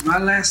end, because my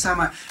last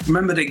time I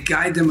remember they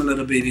guide them a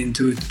little bit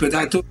into it. But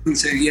I told them,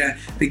 saying, yeah,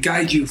 they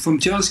guide you from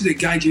Chelsea. They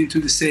guide you into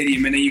the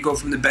stadium, and then you go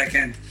from the back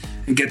end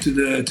and get to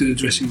the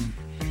dressing room.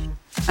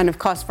 And of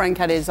course, Frank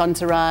had his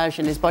entourage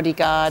and his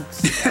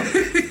bodyguards.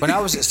 When I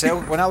was at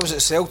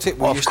Celtic,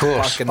 we used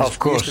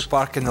to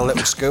park in the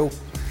little school,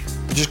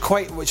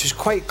 which is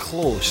quite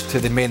close to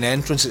the main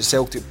entrance at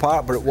Celtic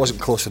Park, but it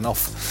wasn't close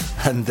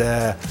enough. And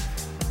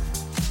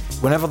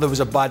whenever there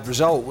was a bad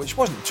result, which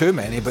wasn't too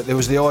many, but there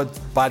was the odd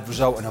bad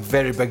result in a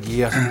very big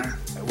year,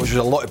 which was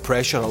a lot of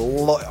pressure,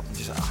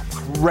 just a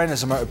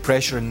horrendous amount of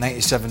pressure in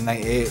 97,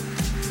 98.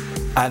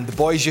 And the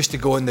boys used to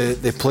go in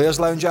the players'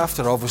 lounge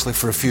after, obviously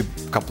for a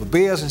couple of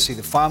beers and see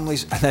the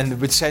families, and then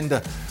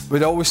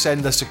we'd always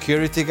send a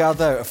security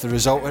guard out if the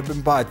result had been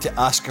bad to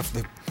ask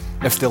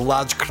if the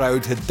large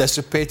crowd had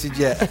dissipated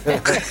yet.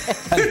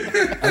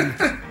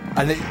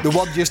 and the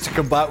word used to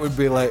come back would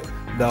be like,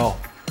 no.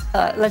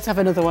 Let's have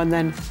another one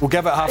then. We'll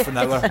give it half an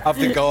hour. Have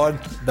they gone?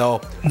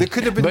 No. They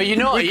could have been.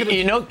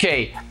 But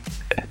Kay,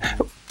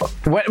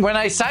 when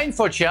I signed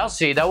for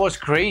Chelsea, that was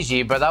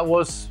crazy, but that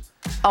was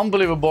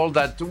unbelievable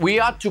that we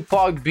had to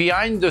park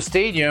behind the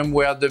stadium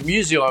where the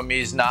museum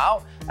is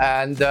now,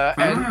 and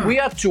we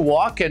had to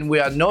walk, and we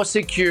had no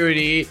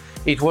security.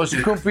 It was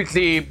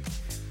completely,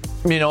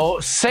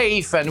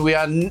 safe, and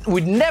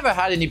we never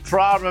had any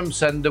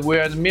problems, and we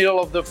were in the middle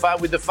of the fight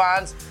with the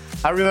fans.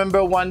 I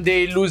remember one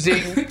day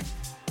losing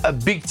a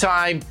big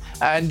time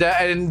and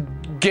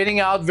getting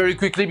out very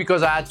quickly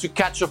because I had to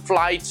catch a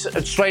flight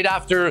straight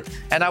after,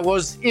 and I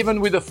was even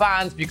with the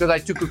fans because I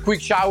took a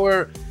quick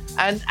shower.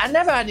 And I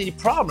never had any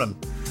problem,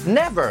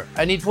 never.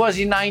 And it was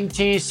in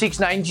 96,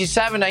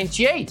 97,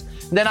 98.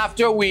 Then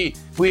after we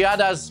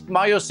had, as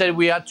Mario said,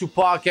 we had to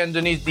park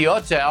underneath the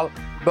hotel,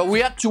 but we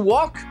had to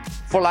walk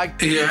for I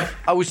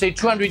would say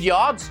 200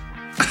 yards.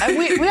 And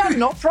we had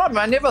no problem.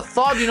 I never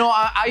thought,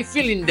 I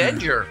feel in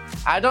danger.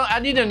 I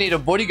didn't need a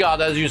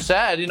bodyguard, as you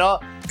said,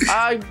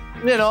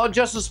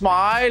 just a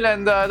smile,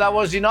 and that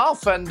was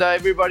enough. And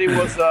everybody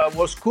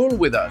was cool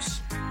with us.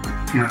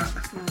 Yeah.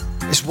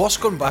 It's worse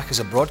going back as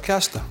a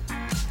broadcaster.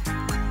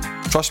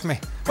 Trust me.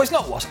 Well, it's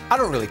not worse. I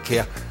don't really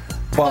care.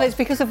 Well, it's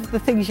because of the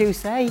things you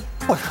say.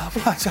 Well,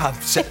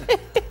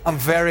 I'm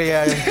very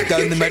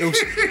down the middle,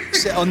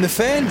 sit on the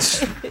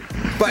fence.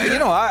 But,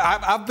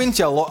 I've been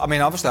to a lot. I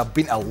mean, obviously, I've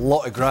been to a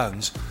lot of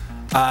grounds.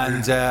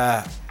 And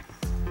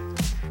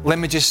let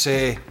me just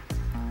say,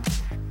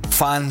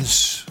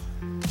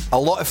 a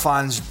lot of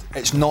fans,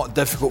 it's not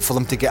difficult for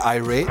them to get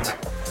irate.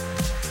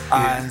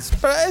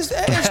 But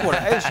it is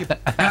what it is.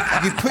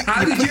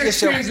 How did you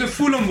experience the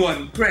Fulham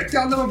one? Greg,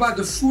 tell them about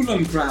the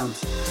Fulham ground.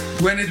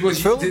 When it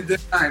was the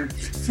time.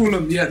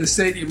 Fulham, the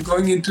stadium,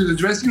 going into the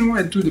dressing room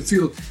and to the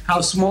field. How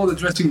small the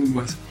dressing room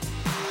was.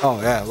 Oh,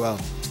 yeah, well,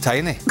 it's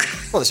tiny.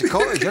 Well, it's a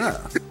cottage, isn't it?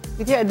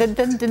 Yeah,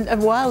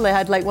 they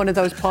had one of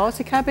those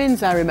porter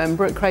cabins, I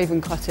remember, at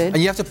Craven Cottage.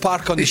 And you have to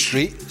park on the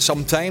street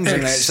sometimes,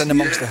 and it's in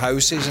amongst the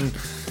houses. And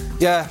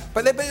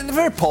but they're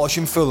very posh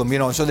in Fulham,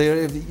 so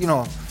they're,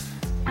 they're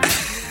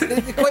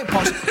quite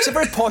posh. It's a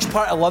very posh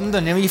part of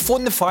London. You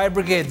phone the fire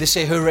brigade, they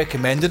say who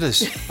recommended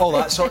us, all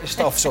that sort of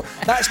stuff. So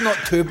that's not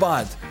too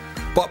bad.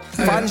 But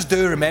fans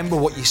do remember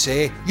what you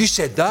say. You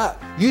said that.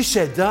 You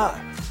said that.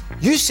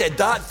 You said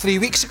that 3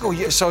 weeks ago.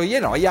 So,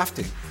 you have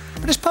to.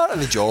 But it's part of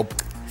the job.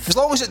 As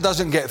long as it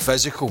doesn't get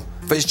physical.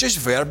 If it's just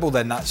verbal,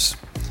 then that's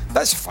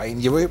fine.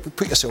 You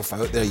put yourself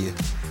out there, you.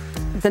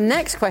 The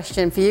next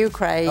question for you,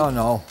 Craig. Oh,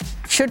 no.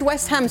 Should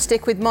West Ham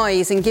stick with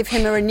Moyes and give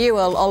him a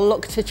renewal, or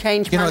look to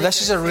change manager?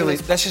 This is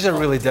a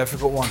really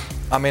difficult one.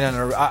 I mean,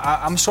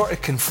 I'm sort of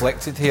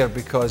conflicted here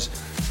because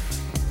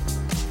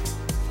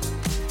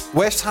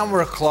West Ham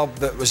were a club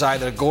that was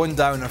either going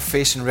down or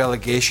facing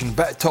relegation, a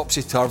bit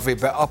topsy-turvy, a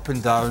bit up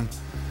and down,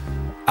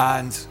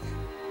 and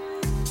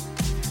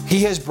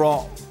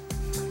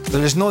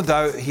there is no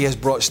doubt he has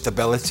brought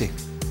stability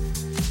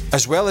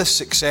as well as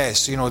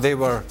success. They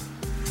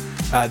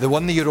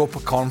won the Europa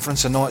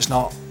Conference. I know it's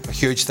not a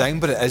huge thing,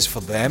 but it is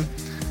for them.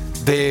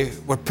 They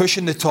were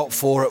pushing the top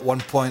four at one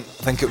point.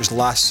 I think it was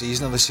last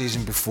season or the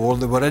season before.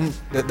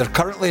 They're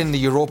currently in the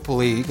Europa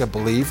League, I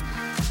believe.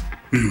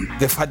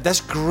 They've had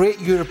this great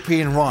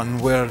European run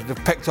where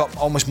they've picked up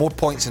almost more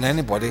points than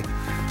anybody.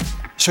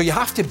 So you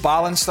have to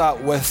balance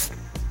that with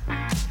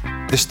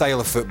the style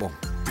of football.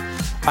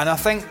 And I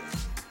think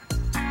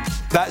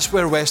that's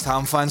where West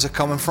Ham fans are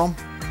coming from,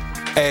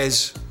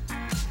 is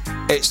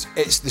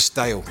it's the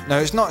style. Now,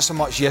 it's not so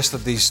much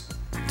yesterday's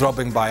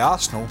drubbing by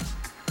Arsenal,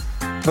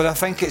 but I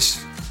think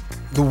it's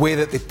the way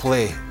that they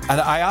play.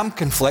 And I am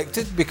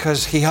conflicted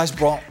because he has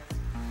brought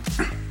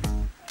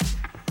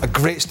a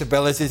great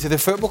stability to the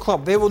football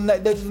club. They're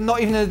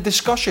not even in a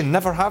discussion,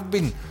 never have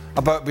been,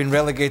 about being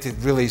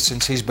relegated really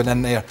since he's been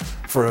in there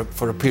for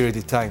a period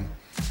of time.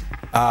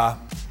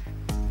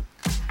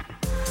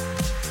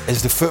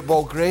 Is the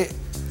football great?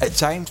 At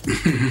times,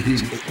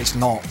 it's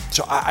not.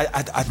 So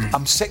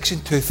I'm 6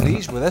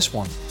 2/3 with this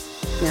one.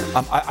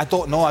 Yeah. I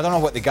don't know. I don't know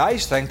what the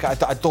guys think. I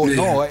don't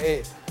know.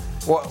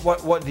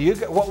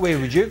 What way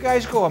would you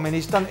guys go? I mean,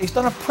 he's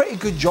done a pretty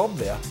good job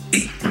there.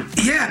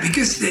 Yeah,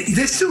 because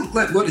they're still,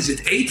 like, what is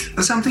it, 8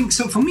 or something?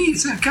 So for me,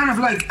 it's kind of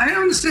like, I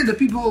understand that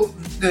people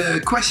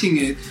question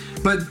it,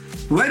 but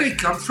where they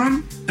come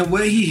from and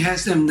where he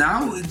has them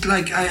now,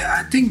 like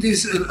I think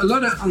there's a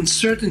lot of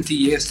uncertainty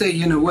here,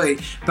 stay in a way.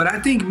 But I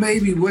think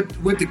maybe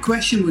what the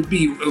question would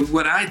be,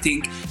 what I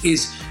think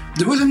is,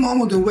 there was a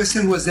moment when West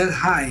Ham was that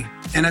high,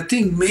 and I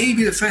think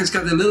maybe the fans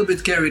got a little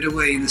bit carried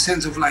away in the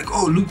sense of like,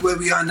 oh, look where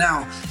we are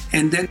now,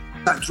 and then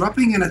start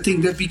dropping, and I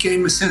think that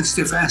became a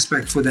sensitive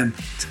aspect for them.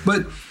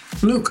 But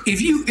look, if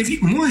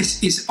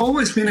Moyes has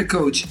always been a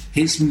coach,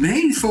 his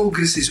main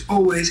focus is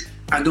always,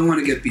 I don't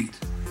want to get beat.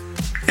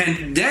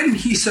 And then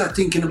he started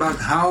thinking about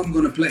how I'm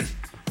going to play.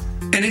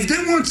 And if they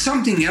want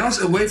something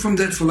else away from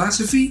that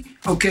philosophy,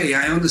 okay,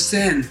 I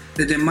understand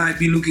that they might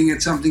be looking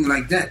at something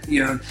like that,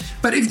 you know.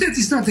 But if that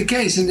is not the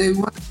case, and they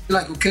want to be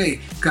like,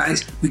 okay,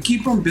 guys, we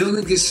keep on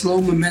building this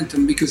slow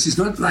momentum because it's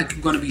not like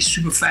going to be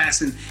super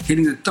fast and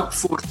hitting the top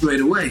 4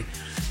 straight away,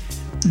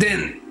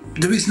 then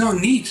there is no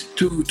need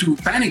to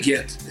panic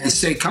yet and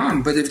stay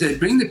calm. But if they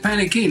bring the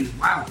panic in,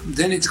 wow,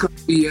 then it's going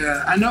to be,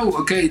 I know,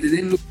 okay, they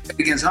didn't look bad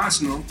against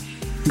Arsenal,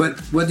 but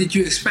what did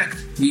you expect?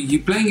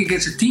 You're playing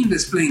against a team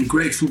that's playing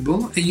great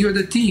football, and you're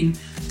the team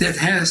that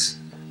has,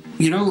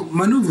 you know,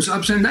 maneuvers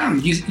ups and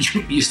downs.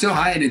 You're still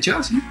higher than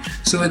Chelsea,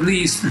 so at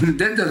least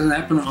that doesn't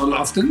happen all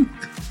often.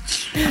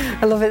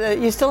 I love it.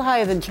 You're still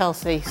higher than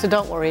Chelsea, so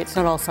don't worry, it's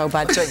not all so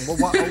bad.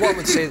 What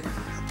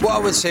I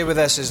would say with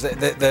this is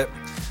that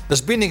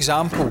there's been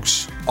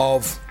examples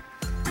of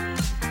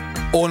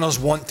owners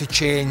want to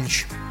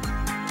change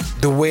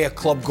the way a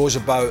club goes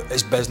about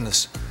its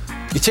business.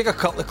 You take a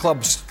couple of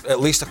clubs, at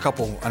least a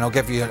couple, and I'll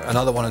give you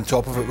another one on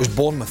top of it, was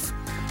Bournemouth.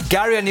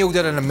 Gary O'Neill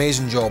did an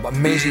amazing job, and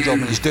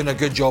he's doing a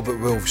good job at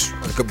Wolves.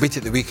 He got beat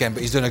at the weekend,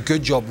 but he's doing a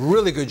good job,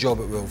 really good job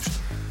at Wolves.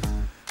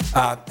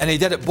 And he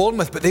did at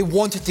Bournemouth, but they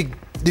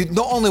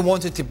not only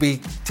wanted to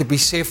be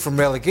safe from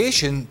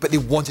relegation, but they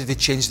wanted to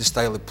change the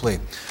style of play.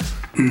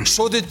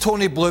 So did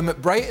Tony Bloom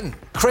at Brighton.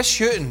 Chris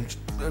Hughton,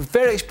 a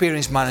very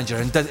experienced manager,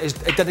 and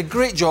did a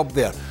great job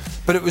there.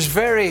 But it was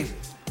very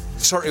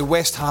sort of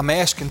West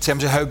Ham-esque in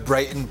terms of how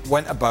Brighton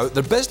went about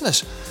their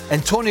business.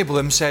 And Tony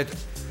Bloom said,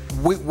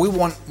 we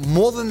want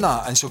more than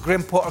that. And so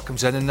Graham Potter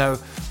comes in, and now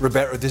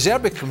Roberto De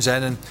Zerbi comes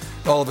in, and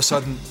all of a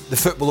sudden the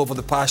football over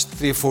the past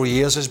 3 or 4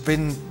 years has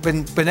been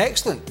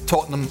excellent.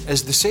 Tottenham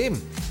is the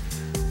same.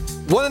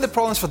 One of the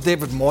problems for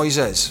David Moyes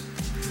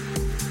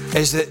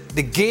is that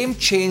the game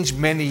changed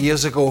many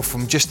years ago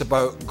from just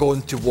about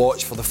going to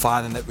watch for the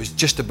fan, and it was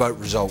just about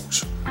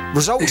results.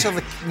 Results are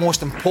the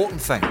most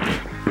important thing.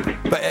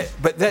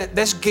 But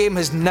this game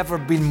has never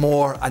been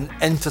more an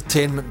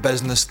entertainment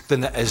business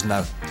than it is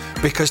now,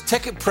 because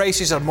ticket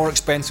prices are more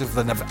expensive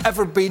than they've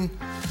ever been,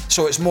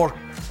 so it's more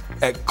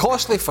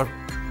costly for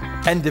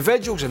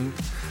individuals and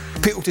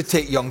people to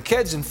take young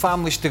kids and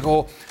families to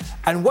go.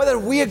 And whether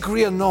we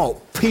agree or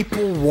not,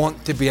 people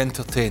want to be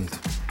entertained.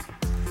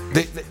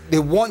 They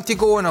want to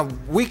go on a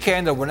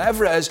weekend or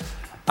whenever it is,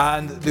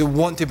 and they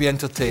want to be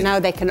entertained. Now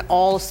they can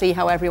all see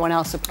how everyone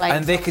else are playing.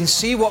 And they can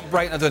see what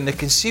Brighton are doing, they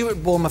can see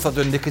what Bournemouth are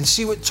doing, they can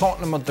see what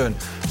Tottenham are doing.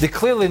 They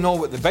clearly know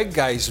what the big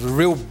guys, the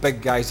real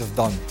big guys, have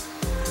done.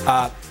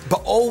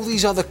 But all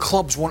these other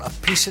clubs want a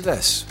piece of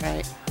this.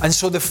 Right. And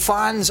so the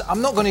fans,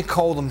 I'm not going to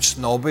call them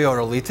snobby or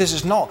elitist,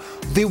 it's not.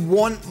 They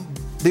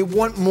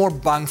want more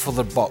bang for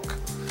their buck.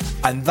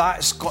 And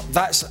that's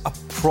a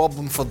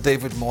problem for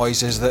David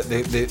Moyes, is that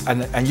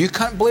and you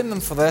can't blame them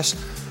for this.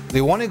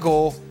 They want to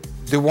go,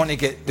 they want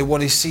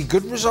to see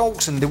good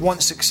results, and they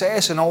want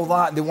success and all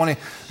that.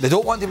 They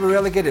don't want to be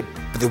relegated,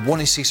 but they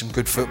want to see some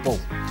good football.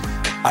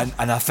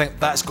 And I think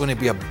that's going to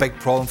be a big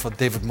problem for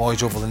David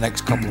Moyes over the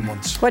next couple of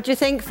months. What do you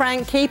think,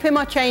 Frank? Keep him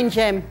or change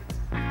him?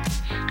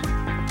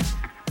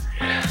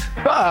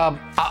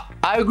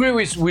 I agree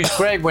with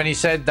Craig when he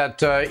said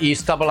that he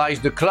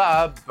stabilized the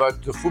club,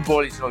 but the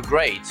football is not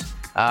great.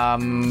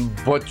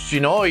 But you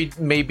know, he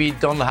maybe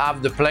doesn't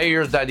have the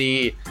players that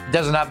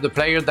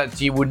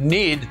he would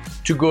need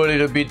to go a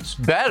little bit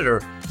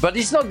better. But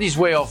it's not this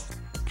way of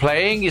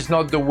playing. It's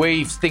not the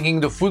way of thinking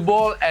the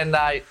football. And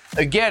I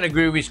again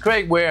agree with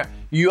Craig, where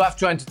you have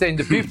to entertain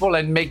the people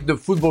and make the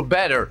football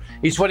better.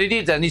 It's what it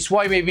is, and it's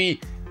why maybe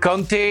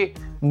Conte,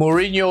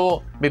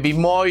 Mourinho, maybe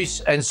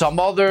Moyes, and some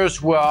others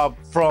who are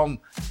from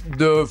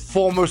the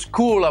former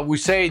school, I would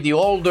say the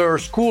older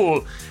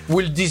school,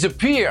 will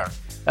disappear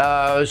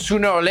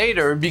sooner or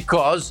later,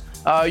 because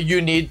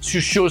you need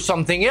to show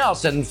something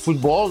else. And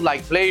football,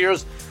 like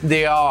players,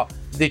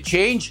 they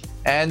change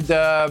and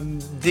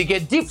they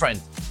get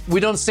different. We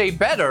don't say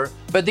better,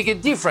 but they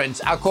get different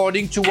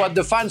according to what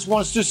the fans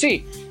wants to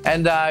see.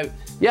 And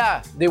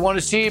Yeah, they want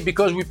to see it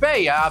because we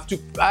pay. I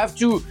have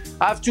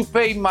to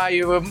pay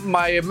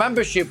my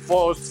membership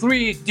for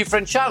 3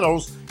 different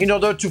channels in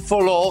order to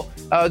follow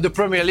the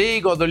Premier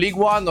League or the League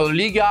One or the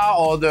Liga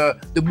or the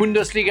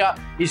Bundesliga.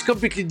 It's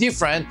completely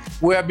different.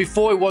 Where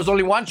before it was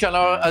only 1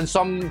 channel and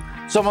some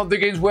of the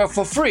games were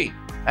for free.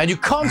 And you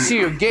can't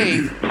see a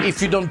game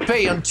if you don't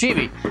pay on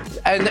TV.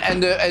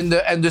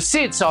 And the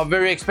seats are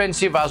very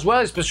expensive as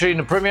well, especially in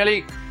the Premier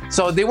League.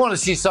 So they want to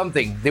see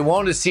something. They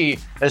want to see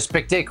a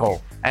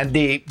spectacle, and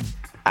they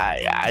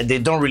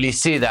don't really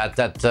see that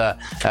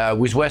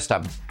with West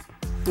Ham.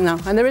 No,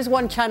 and there is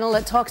one channel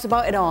that talks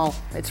about it all.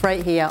 It's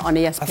right here on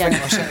ESPN.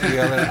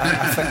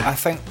 I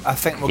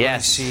think we're going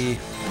to see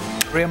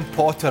Graham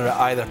Potter at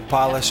either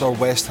Palace or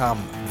West Ham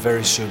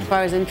very soon. If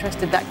I was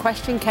interested, that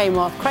question came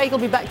up. Craig will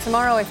be back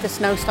tomorrow if the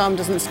snowstorm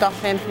doesn't stop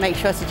him. Make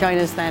sure to join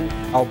us then.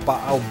 I'll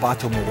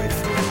battle my way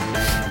through.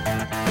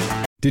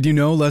 Did you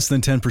know less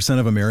than 10%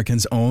 of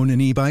Americans own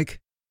an e-bike?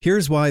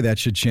 Here's why that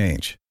should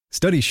change.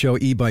 Studies show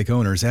e-bike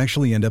owners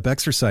actually end up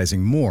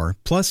exercising more,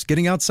 plus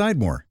getting outside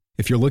more.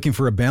 If you're looking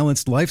for a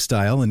balanced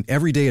lifestyle and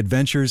everyday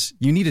adventures,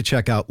 you need to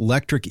check out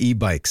Lectric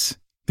e-bikes.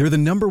 They're the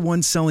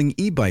 #1 selling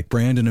e-bike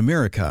brand in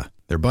America.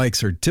 Their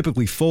bikes are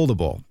typically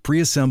foldable,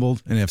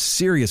 pre-assembled, and have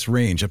serious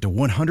range up to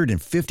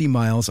 150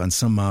 miles on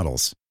some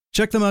models.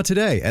 Check them out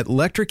today at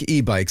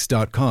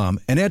lectricebikes.com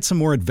and add some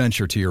more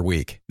adventure to your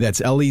week. That's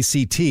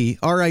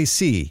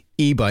LECTRIC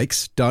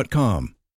ebikes.com.